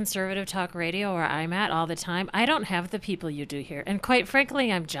listen to conservative talk radio where I'm at all the time. I don't have the people you do here. And quite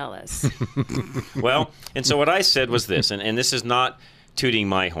frankly, I'm jealous. Well, and so what I said was this, and this is not tooting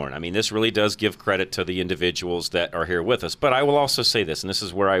my horn. I mean, this really does give credit to the individuals that are here with us. But I will also say this, and this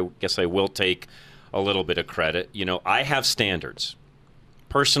is where I guess I will take a little bit of credit. I have standards.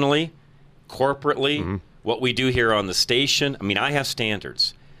 Personally, corporately, what we do here on the station, I mean, I have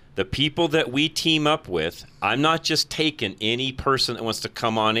standards. The people that we team up with, I'm not just taking any person that wants to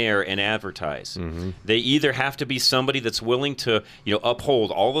come on air and advertise. They either have to be somebody that's willing to,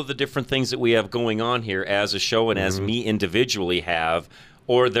 uphold all of the different things that we have going on here as a show and as me individually have,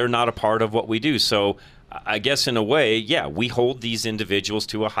 or they're not a part of what we do. So I guess in a way, we hold these individuals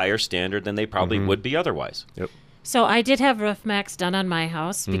to a higher standard than they probably would be otherwise. Yep. So I did have Roof Max done on my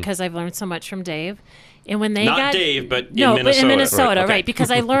house because I've learned so much from Dave. And when they Not Dave, but in Minnesota. Minnesota. But in Minnesota, Okay. right? Because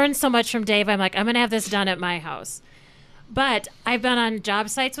I learned so much from Dave. I'm like, I'm going to have this done at my house. But I've been on job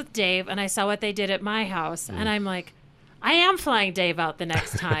sites with Dave, and I saw what they did at my house, and I'm like, I am flying Dave out the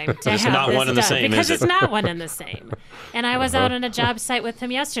next time to It's have not this one and the done, same, because is it's it? not one and the same. And I was out on a job site with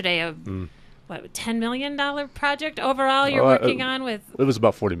him yesterday. $10 million project overall you're working on with? It was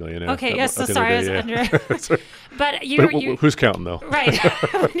about $40 million. Yeah, Okay, yes, so sorry, I was under. But who's counting though? Right.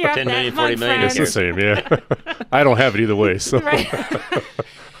 When you're up 10 million, that 40 million. It's the same. Yeah. I don't have it either way. So. Right.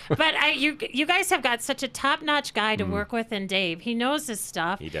 But you guys have got such a top-notch guy to work with in Dave. He knows his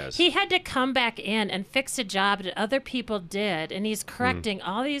stuff. He does. He had to come back in and fix a job that other people did, and he's correcting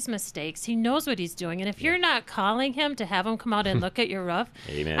all these mistakes. He knows what he's doing. And if you're not calling him to have him come out and look at your roof,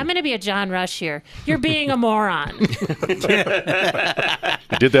 Amen. I'm going to be a John Rush here. You're being a moron. You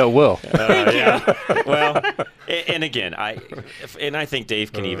did that well. Well, and again, I think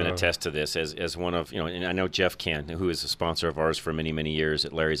Dave can even attest to this as one of, and I know Jeff can, who is a sponsor of ours for many, many years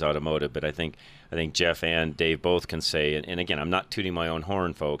at Larry's Automotive, but I think Jeff and Dave both can say, and again, I'm not tooting my own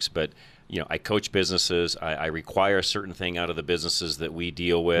horn, folks, but I coach businesses. I require a certain thing out of the businesses that we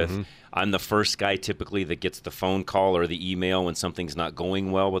deal with. I'm the first guy typically that gets the phone call or the email when something's not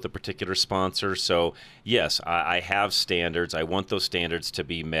going well with a particular sponsor. So, yes, I have standards. I want those standards to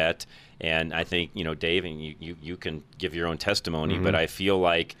be met. And I think, Dave, and you can give your own testimony, but I feel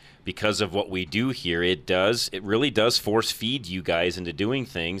like because of what we do here, it really does force feed you guys into doing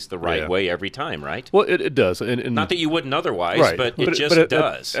things the right way every time, right? Well, it does. And not that you wouldn't otherwise, right. but it just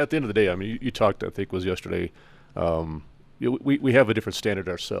does. At the end of the day, I mean, you talked, I think it was yesterday, we have a different standard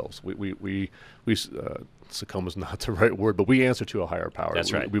ourselves. We succumb is not the right word, but we answer to a higher power.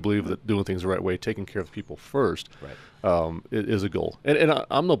 That's right. We believe that doing things the right way, taking care of people first, is a goal. And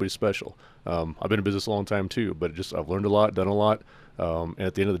I'm nobody special. I've been in business a long time too, but I've learned a lot, done a lot. And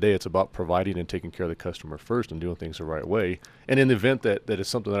at the end of the day, it's about providing and taking care of the customer first and doing things the right way. And in the event that is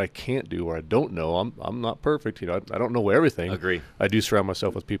something that I can't do or I don't know, I'm not perfect. I don't know everything. Agree. I do surround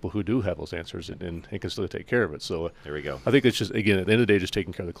myself with people who do have those answers and can still take care of it. So there we go. I think it's just, again, at the end of the day, just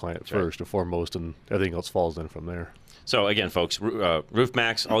taking care of the client first and foremost, and everything else falls in from there. So again, folks,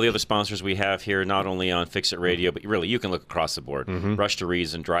 RoofMax, all the other sponsors we have here, not only on Fix It Radio, but really you can look across the board. Rush to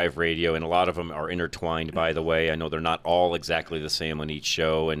Reason, Drive Radio, and a lot of them are intertwined, by the way. I know they're not all exactly the same on each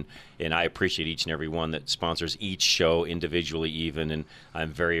show, and I appreciate each and every one that sponsors each show individually even, and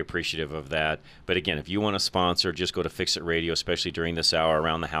I'm very appreciative of that. But again, if you want to sponsor, just go to Fix It Radio, especially during this hour,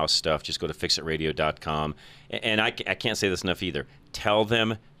 around the house stuff. Just go to fixitradio.com. And I can't say this enough either. Tell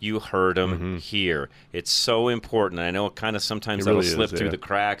them you heard them here. It's so important. I know kind of sometimes that'll slip through the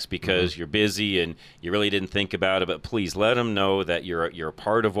cracks because you're busy and you really didn't think about it, but please let them know that you're a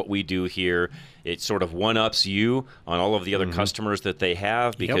part of what we do here. It sort of one-ups you on all of the other customers that they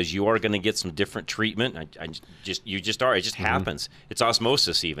have because you are going to get some different treatment. You just are. It just happens. It's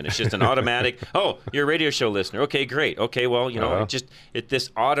osmosis even. It's just an automatic, oh, you're a radio show listener. Okay, great. Okay, well,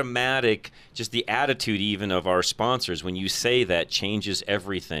 this automatic, just the attitude even of our sponsors, when you say that, changes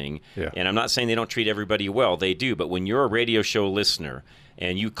everything. And I'm not saying they don't treat everybody well. They do. But when you're a radio show listener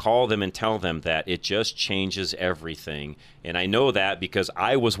and you call them and tell them that, it just changes everything. And I know that because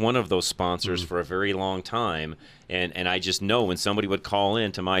I was one of those sponsors for a very long time, and I just know when somebody would call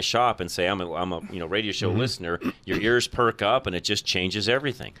in to my shop and say, I'm a radio show listener, your ears perk up, and it just changes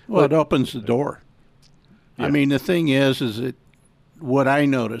everything. Well, it opens the door. I mean, the thing is that what I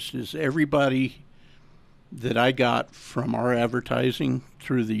noticed is everybody that I got from our advertising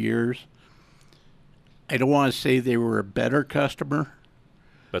through the years, I don't want to say they were a better customer,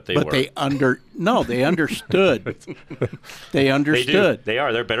 but they understood. They understood. They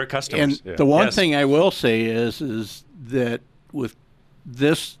are. They're better customers. And the one thing I will say is that with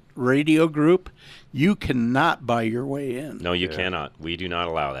this radio group, you cannot buy your way in. No, you cannot. We do not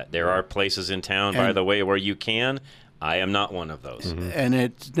allow that. There are places in town, by the way, where you can. I am not one of those. And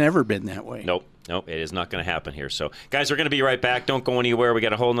it's never been that way. Nope, it is not going to happen here. So, guys, we're going to be right back. Don't go anywhere. We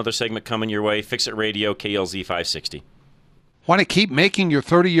got a whole other segment coming your way. Fix It Radio, KLZ 560. Want to keep making your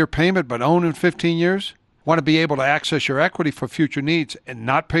 30-year payment but own in 15 years? Want to be able to access your equity for future needs and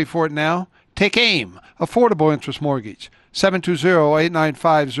not pay for it now? Take AIM, Affordable Interest Mortgage,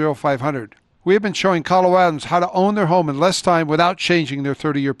 720-895-0500. We have been showing Coloradans how to own their home in less time without changing their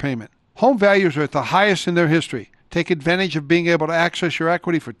 30-year payment. Home values are at the highest in their history. Take advantage of being able to access your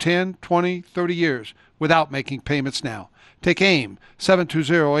equity for 10, 20, 30 years without making payments now. Take AIM,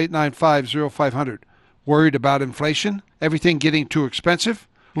 720-895-0500. Worried about inflation? Everything getting too expensive?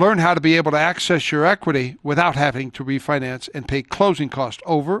 Learn how to be able to access your equity without having to refinance and pay closing costs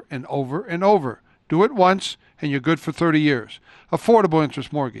over and over and over. Do it once, and you're good for 30 years. Affordable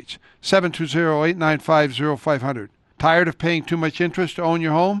Interest Mortgage, 720-895-0500. Tired of paying too much interest to own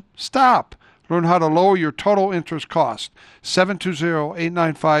your home? Stop. Learn how to lower your total interest cost,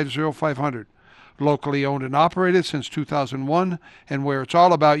 720-895-0500. Locally owned and operated since 2001, and where it's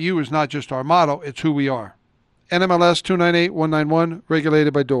all about you is not just our motto, it's who we are. NMLS 298191,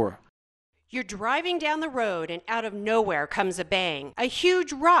 regulated by DORA. You're driving down the road and out of nowhere comes a bang. A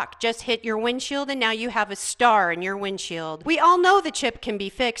huge rock just hit your windshield and now you have a star in your windshield. We all know the chip can be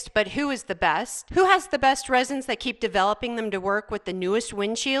fixed, but who is the best? Who has the best resins that keep developing them to work with the newest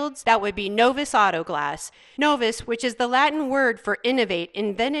windshields? That would be Novus Auto Glass. Novus, which is the Latin word for innovate,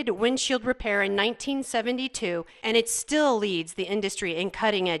 invented windshield repair in 1972, and it still leads the industry in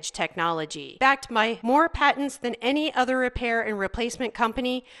cutting-edge technology. Backed by more patents than any other repair and replacement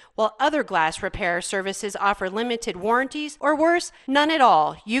company, while other glass repair services offer limited warranties, or worse, none at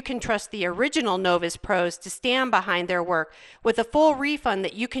all. You can trust the original Novus pros to stand behind their work with a full refund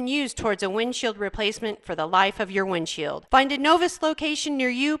that you can use towards a windshield replacement for the life of your windshield. Find a Novus location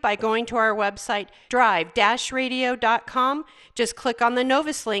near you by going to our website, drive-radio.com. Just click on the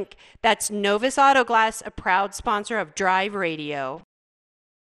Novus link. That's Novus Auto Glass, a proud sponsor of Drive Radio.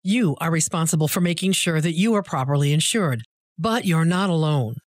 You are responsible for making sure that you are properly insured, but you're not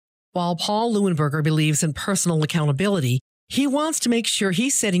alone. While Paul Leuenberger believes in personal accountability, he wants to make sure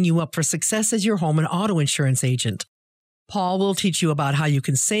he's setting you up for success as your home and auto insurance agent. Paul will teach you about how you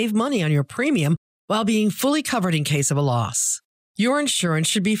can save money on your premium while being fully covered in case of a loss. Your insurance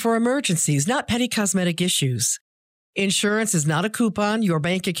should be for emergencies, not petty cosmetic issues. Insurance is not a coupon, your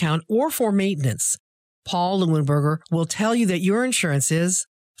bank account, or for maintenance. Paul Leuenberger will tell you that your insurance is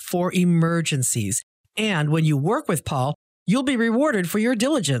for emergencies. And when you work with Paul, you'll be rewarded for your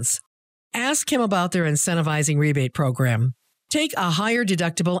diligence. Ask him about their incentivizing rebate program. Take a higher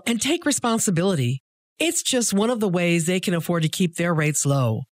deductible and take responsibility. It's just one of the ways they can afford to keep their rates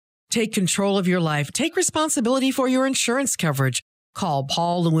low. Take control of your life. Take responsibility for your insurance coverage. Call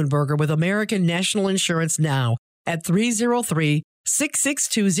Paul Leuenberger with American National Insurance now at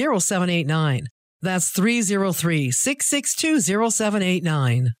 303-662-0789. That's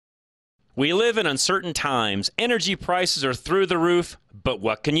 303-662-0789. We live in uncertain times. Energy prices are through the roof, but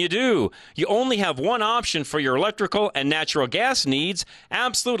what can you do? You only have one option for your electrical and natural gas needs.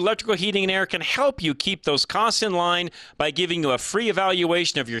 Absolute Electrical Heating and Air can help you keep those costs in line by giving you a free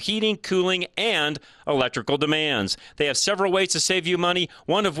evaluation of your heating, cooling, and electrical demands. They have several ways to save you money,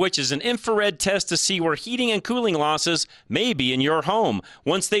 one of which is an infrared test to see where heating and cooling losses may be in your home.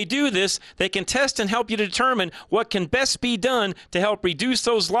 Once they do this, they can test and help you determine what can best be done to help reduce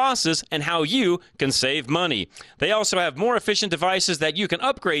those losses and how you can save money. They also have more efficient devices that you can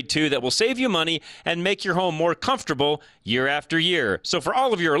upgrade to that will save you money and make your home more comfortable year after year. So for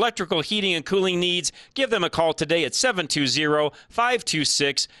all of your electrical heating and cooling needs, give them a call today at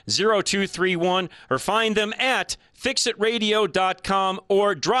 720-526-0231 or find them at fixitradio.com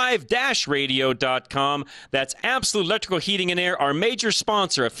or drive-radio.com. That's Absolute Electrical Heating and Air, our major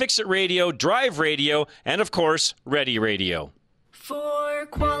sponsor of Fix It Radio, Drive Radio, and of course, Ready Radio. For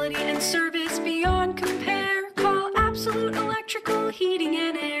quality and service beyond compare, call Absolute Electrical Heating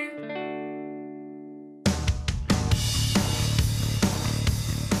and Air.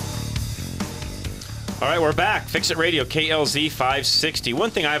 All right, we're back. Fix It Radio, KLZ 560. One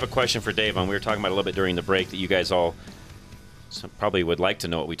thing I have a question for Dave on. We were talking about a little bit during the break that you guys all probably would like to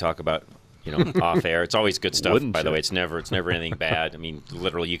know what we talk about, off air. It's always good stuff, by the way. It's never anything bad. I mean,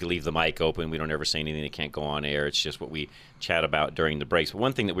 literally, you can leave the mic open. We don't ever say anything that can't go on air. It's just what we chat about during the breaks. But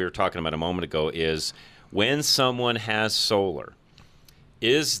one thing that we were talking about a moment ago is when someone has solar,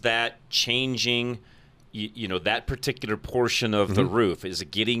 is that changing that particular portion of the roof? Is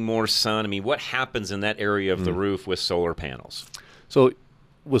it getting more sun? I mean, what happens in that area of the roof with solar panels? So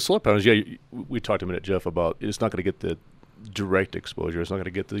with solar panels, we talked a minute, Jeff, about it's not going to get the direct exposure. It's not going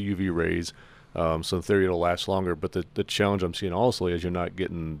to get the UV rays. So in theory, it'll last longer. But the challenge I'm seeing also is you're not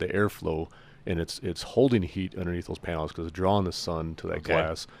getting the airflow, and it's holding heat underneath those panels because it's drawing the sun to that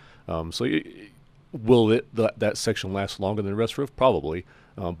glass. Will that section last longer than the rest of the roof? Probably.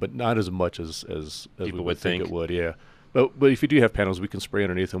 But not as much as people would think it would, yeah. But if you do have panels, we can spray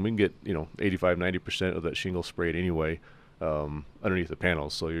underneath them. We can get 85-90% of that shingle sprayed anyway underneath the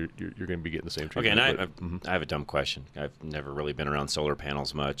panels, so you're going to be getting the same treatment. Okay, and I have a dumb question. I've never really been around solar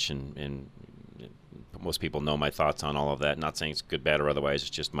panels much, and most people know my thoughts on all of that. Not saying it's good, bad, or otherwise.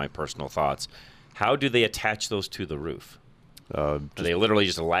 It's just my personal thoughts. How do they attach those to the roof? Are they literally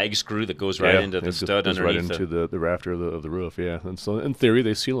just a lag screw that goes right into the stud underneath? Right into the rafter of the roof, yeah. And so in theory,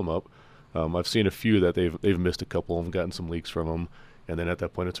 they seal them up. I've seen a few that they've missed a couple of them, gotten some leaks from them, and then at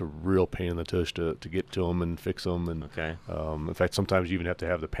that point, it's a real pain in the tush to get to them and fix them. And in fact, sometimes you even have to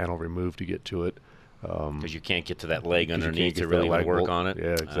have the panel removed to get to it. Because you can't get to that leg underneath to really work on it?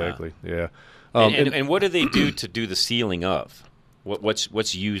 Yeah, exactly, yeah. And what do they do to do the sealing of?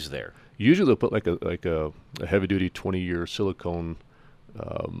 What's used there? Usually they'll put like a heavy-duty 20-year silicone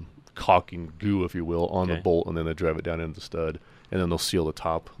caulking goo, if you will, on the bolt, and then they drive it down into the stud, and then they'll seal the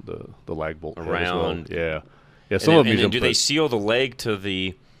top, the lag bolt around. Well. Yeah. Some of them do they seal the leg to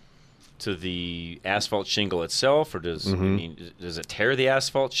the asphalt shingle itself, or does does it tear the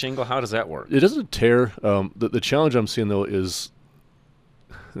asphalt shingle? How does that work? It doesn't tear. The challenge I'm seeing though is.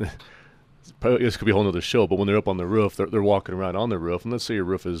 This could be a whole other show, but when they're up on the roof, they're walking around on the roof, and let's say your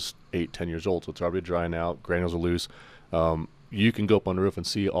roof is 8-10 years old, so it's already drying out, granules are loose. You can go up on the roof and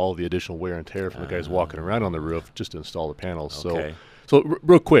see all the additional wear and tear from the guys walking around on the roof just to install the panels. Okay. So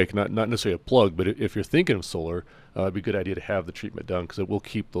real quick, not necessarily a plug, but if you're thinking of solar, it'd be a good idea to have the treatment done because it will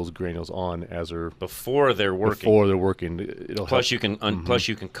keep those granules on as they're before they're working. It'll plus help. Plus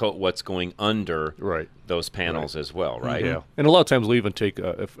you can coat what's going under those panels as well, right? Yeah, and a lot of times we'll even take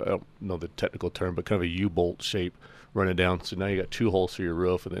if I don't know the technical term, but kind of a U-bolt shape, run it down. So now you got 2 holes through your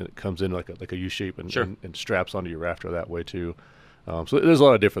roof, and then it comes in like a U shape and straps onto your rafter that way too. So there's a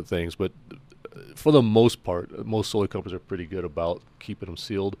lot of different things, but for the most part, most solar companies are pretty good about keeping them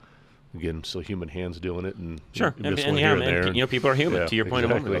sealed. Again, still human hands doing it, and people are human. To your point a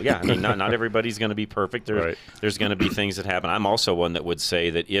moment ago, I mean, not everybody's going to be perfect. There's going to be things that happen. I'm also one that would say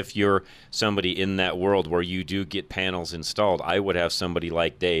that if you're somebody in that world where you do get panels installed, I would have somebody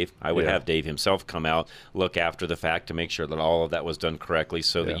like Dave. I would have Dave himself come out, look after the fact to make sure that all of that was done correctly,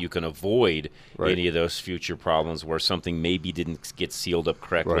 so that you can avoid any of those future problems where something maybe didn't get sealed up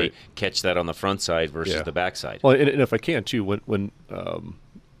correctly. Catch that on the front side versus the back side. Well, and if I can too, when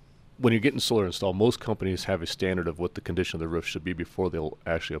you're getting solar installed, most companies have a standard of what the condition of the roof should be before they'll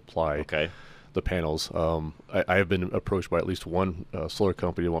actually apply the panels. I have been approached by at least one solar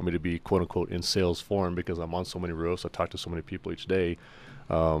company who want me to be, quote unquote, in sales form because I'm on so many roofs. I talk to so many people each day.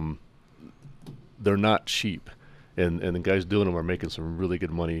 They're not cheap, and the guys doing them are making some really good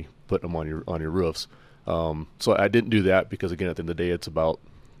money putting them on your roofs. So I didn't do that because, again, at the end of the day, it's about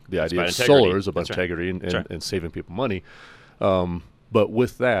the idea of solar is about integrity and saving people money. But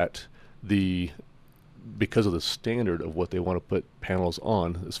with that, because of the standard of what they want to put panels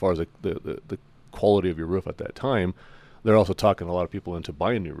on, as far as the quality of your roof at that time, they're also talking a lot of people into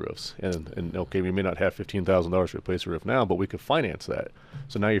buying new roofs. And okay, we may not have $15,000 to replace a roof now, but we could finance that.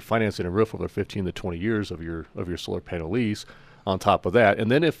 So now you're financing a roof over 15 to 20 years of your solar panel lease. On top of that,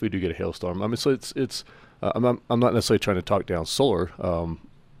 and then if we do get a hailstorm, I mean, so it's I'm not necessarily trying to talk down solar.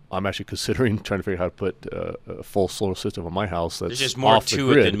 I'm actually considering trying to figure out how to put a full solar system on my house. That's there's just more off to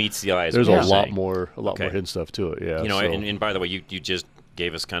the grid. It than meets the eye. There's a lot more hidden stuff to it. Yeah, and by the way, you just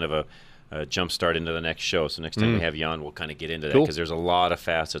gave us kind of a jump start into the next show. So next time we have you on, we'll kind of get into that because there's a lot of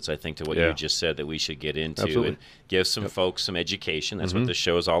facets, I think, to what you just said that we should get into and give some folks some education. That's what the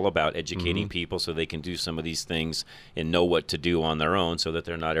show is all about, educating people so they can do some of these things and know what to do on their own so that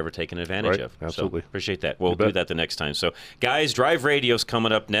they're not ever taken advantage of. Absolutely. So appreciate that. We'll do that the next time. So, guys, Drive Radio's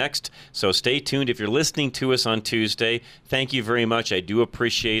coming up next. So stay tuned. If you're listening to us on Tuesday, thank you very much. I do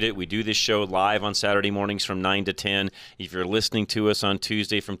appreciate it. We do this show live on Saturday mornings from 9 to 10. If you're listening to us on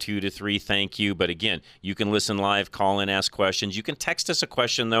Tuesday from 2 to 3, thank you. But again, you can listen live, call in, ask questions. You can text us a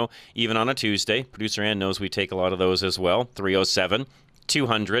question, though, even on a Tuesday. Producer Ann knows we take a lot of those as well.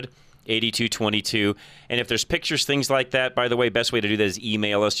 307-200-8222. And if there's pictures, things like that, by the way, best way to do that is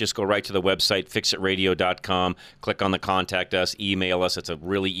email us. Just go right to the website, fixitradio.com, click on the contact us, email us. It's a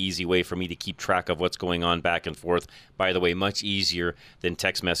really easy way for me to keep track of what's going on back and forth. By the way, much easier than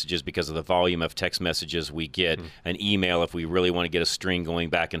text messages because of the volume of text messages we get. An email, if we really want to get a string going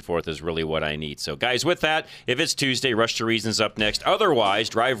back and forth, is really what I need. So, guys, with that, if it's Tuesday, Rush to Reason's up next. Otherwise,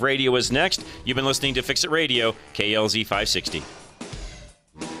 Drive Radio is next. You've been listening to Fix It Radio, KLZ 560.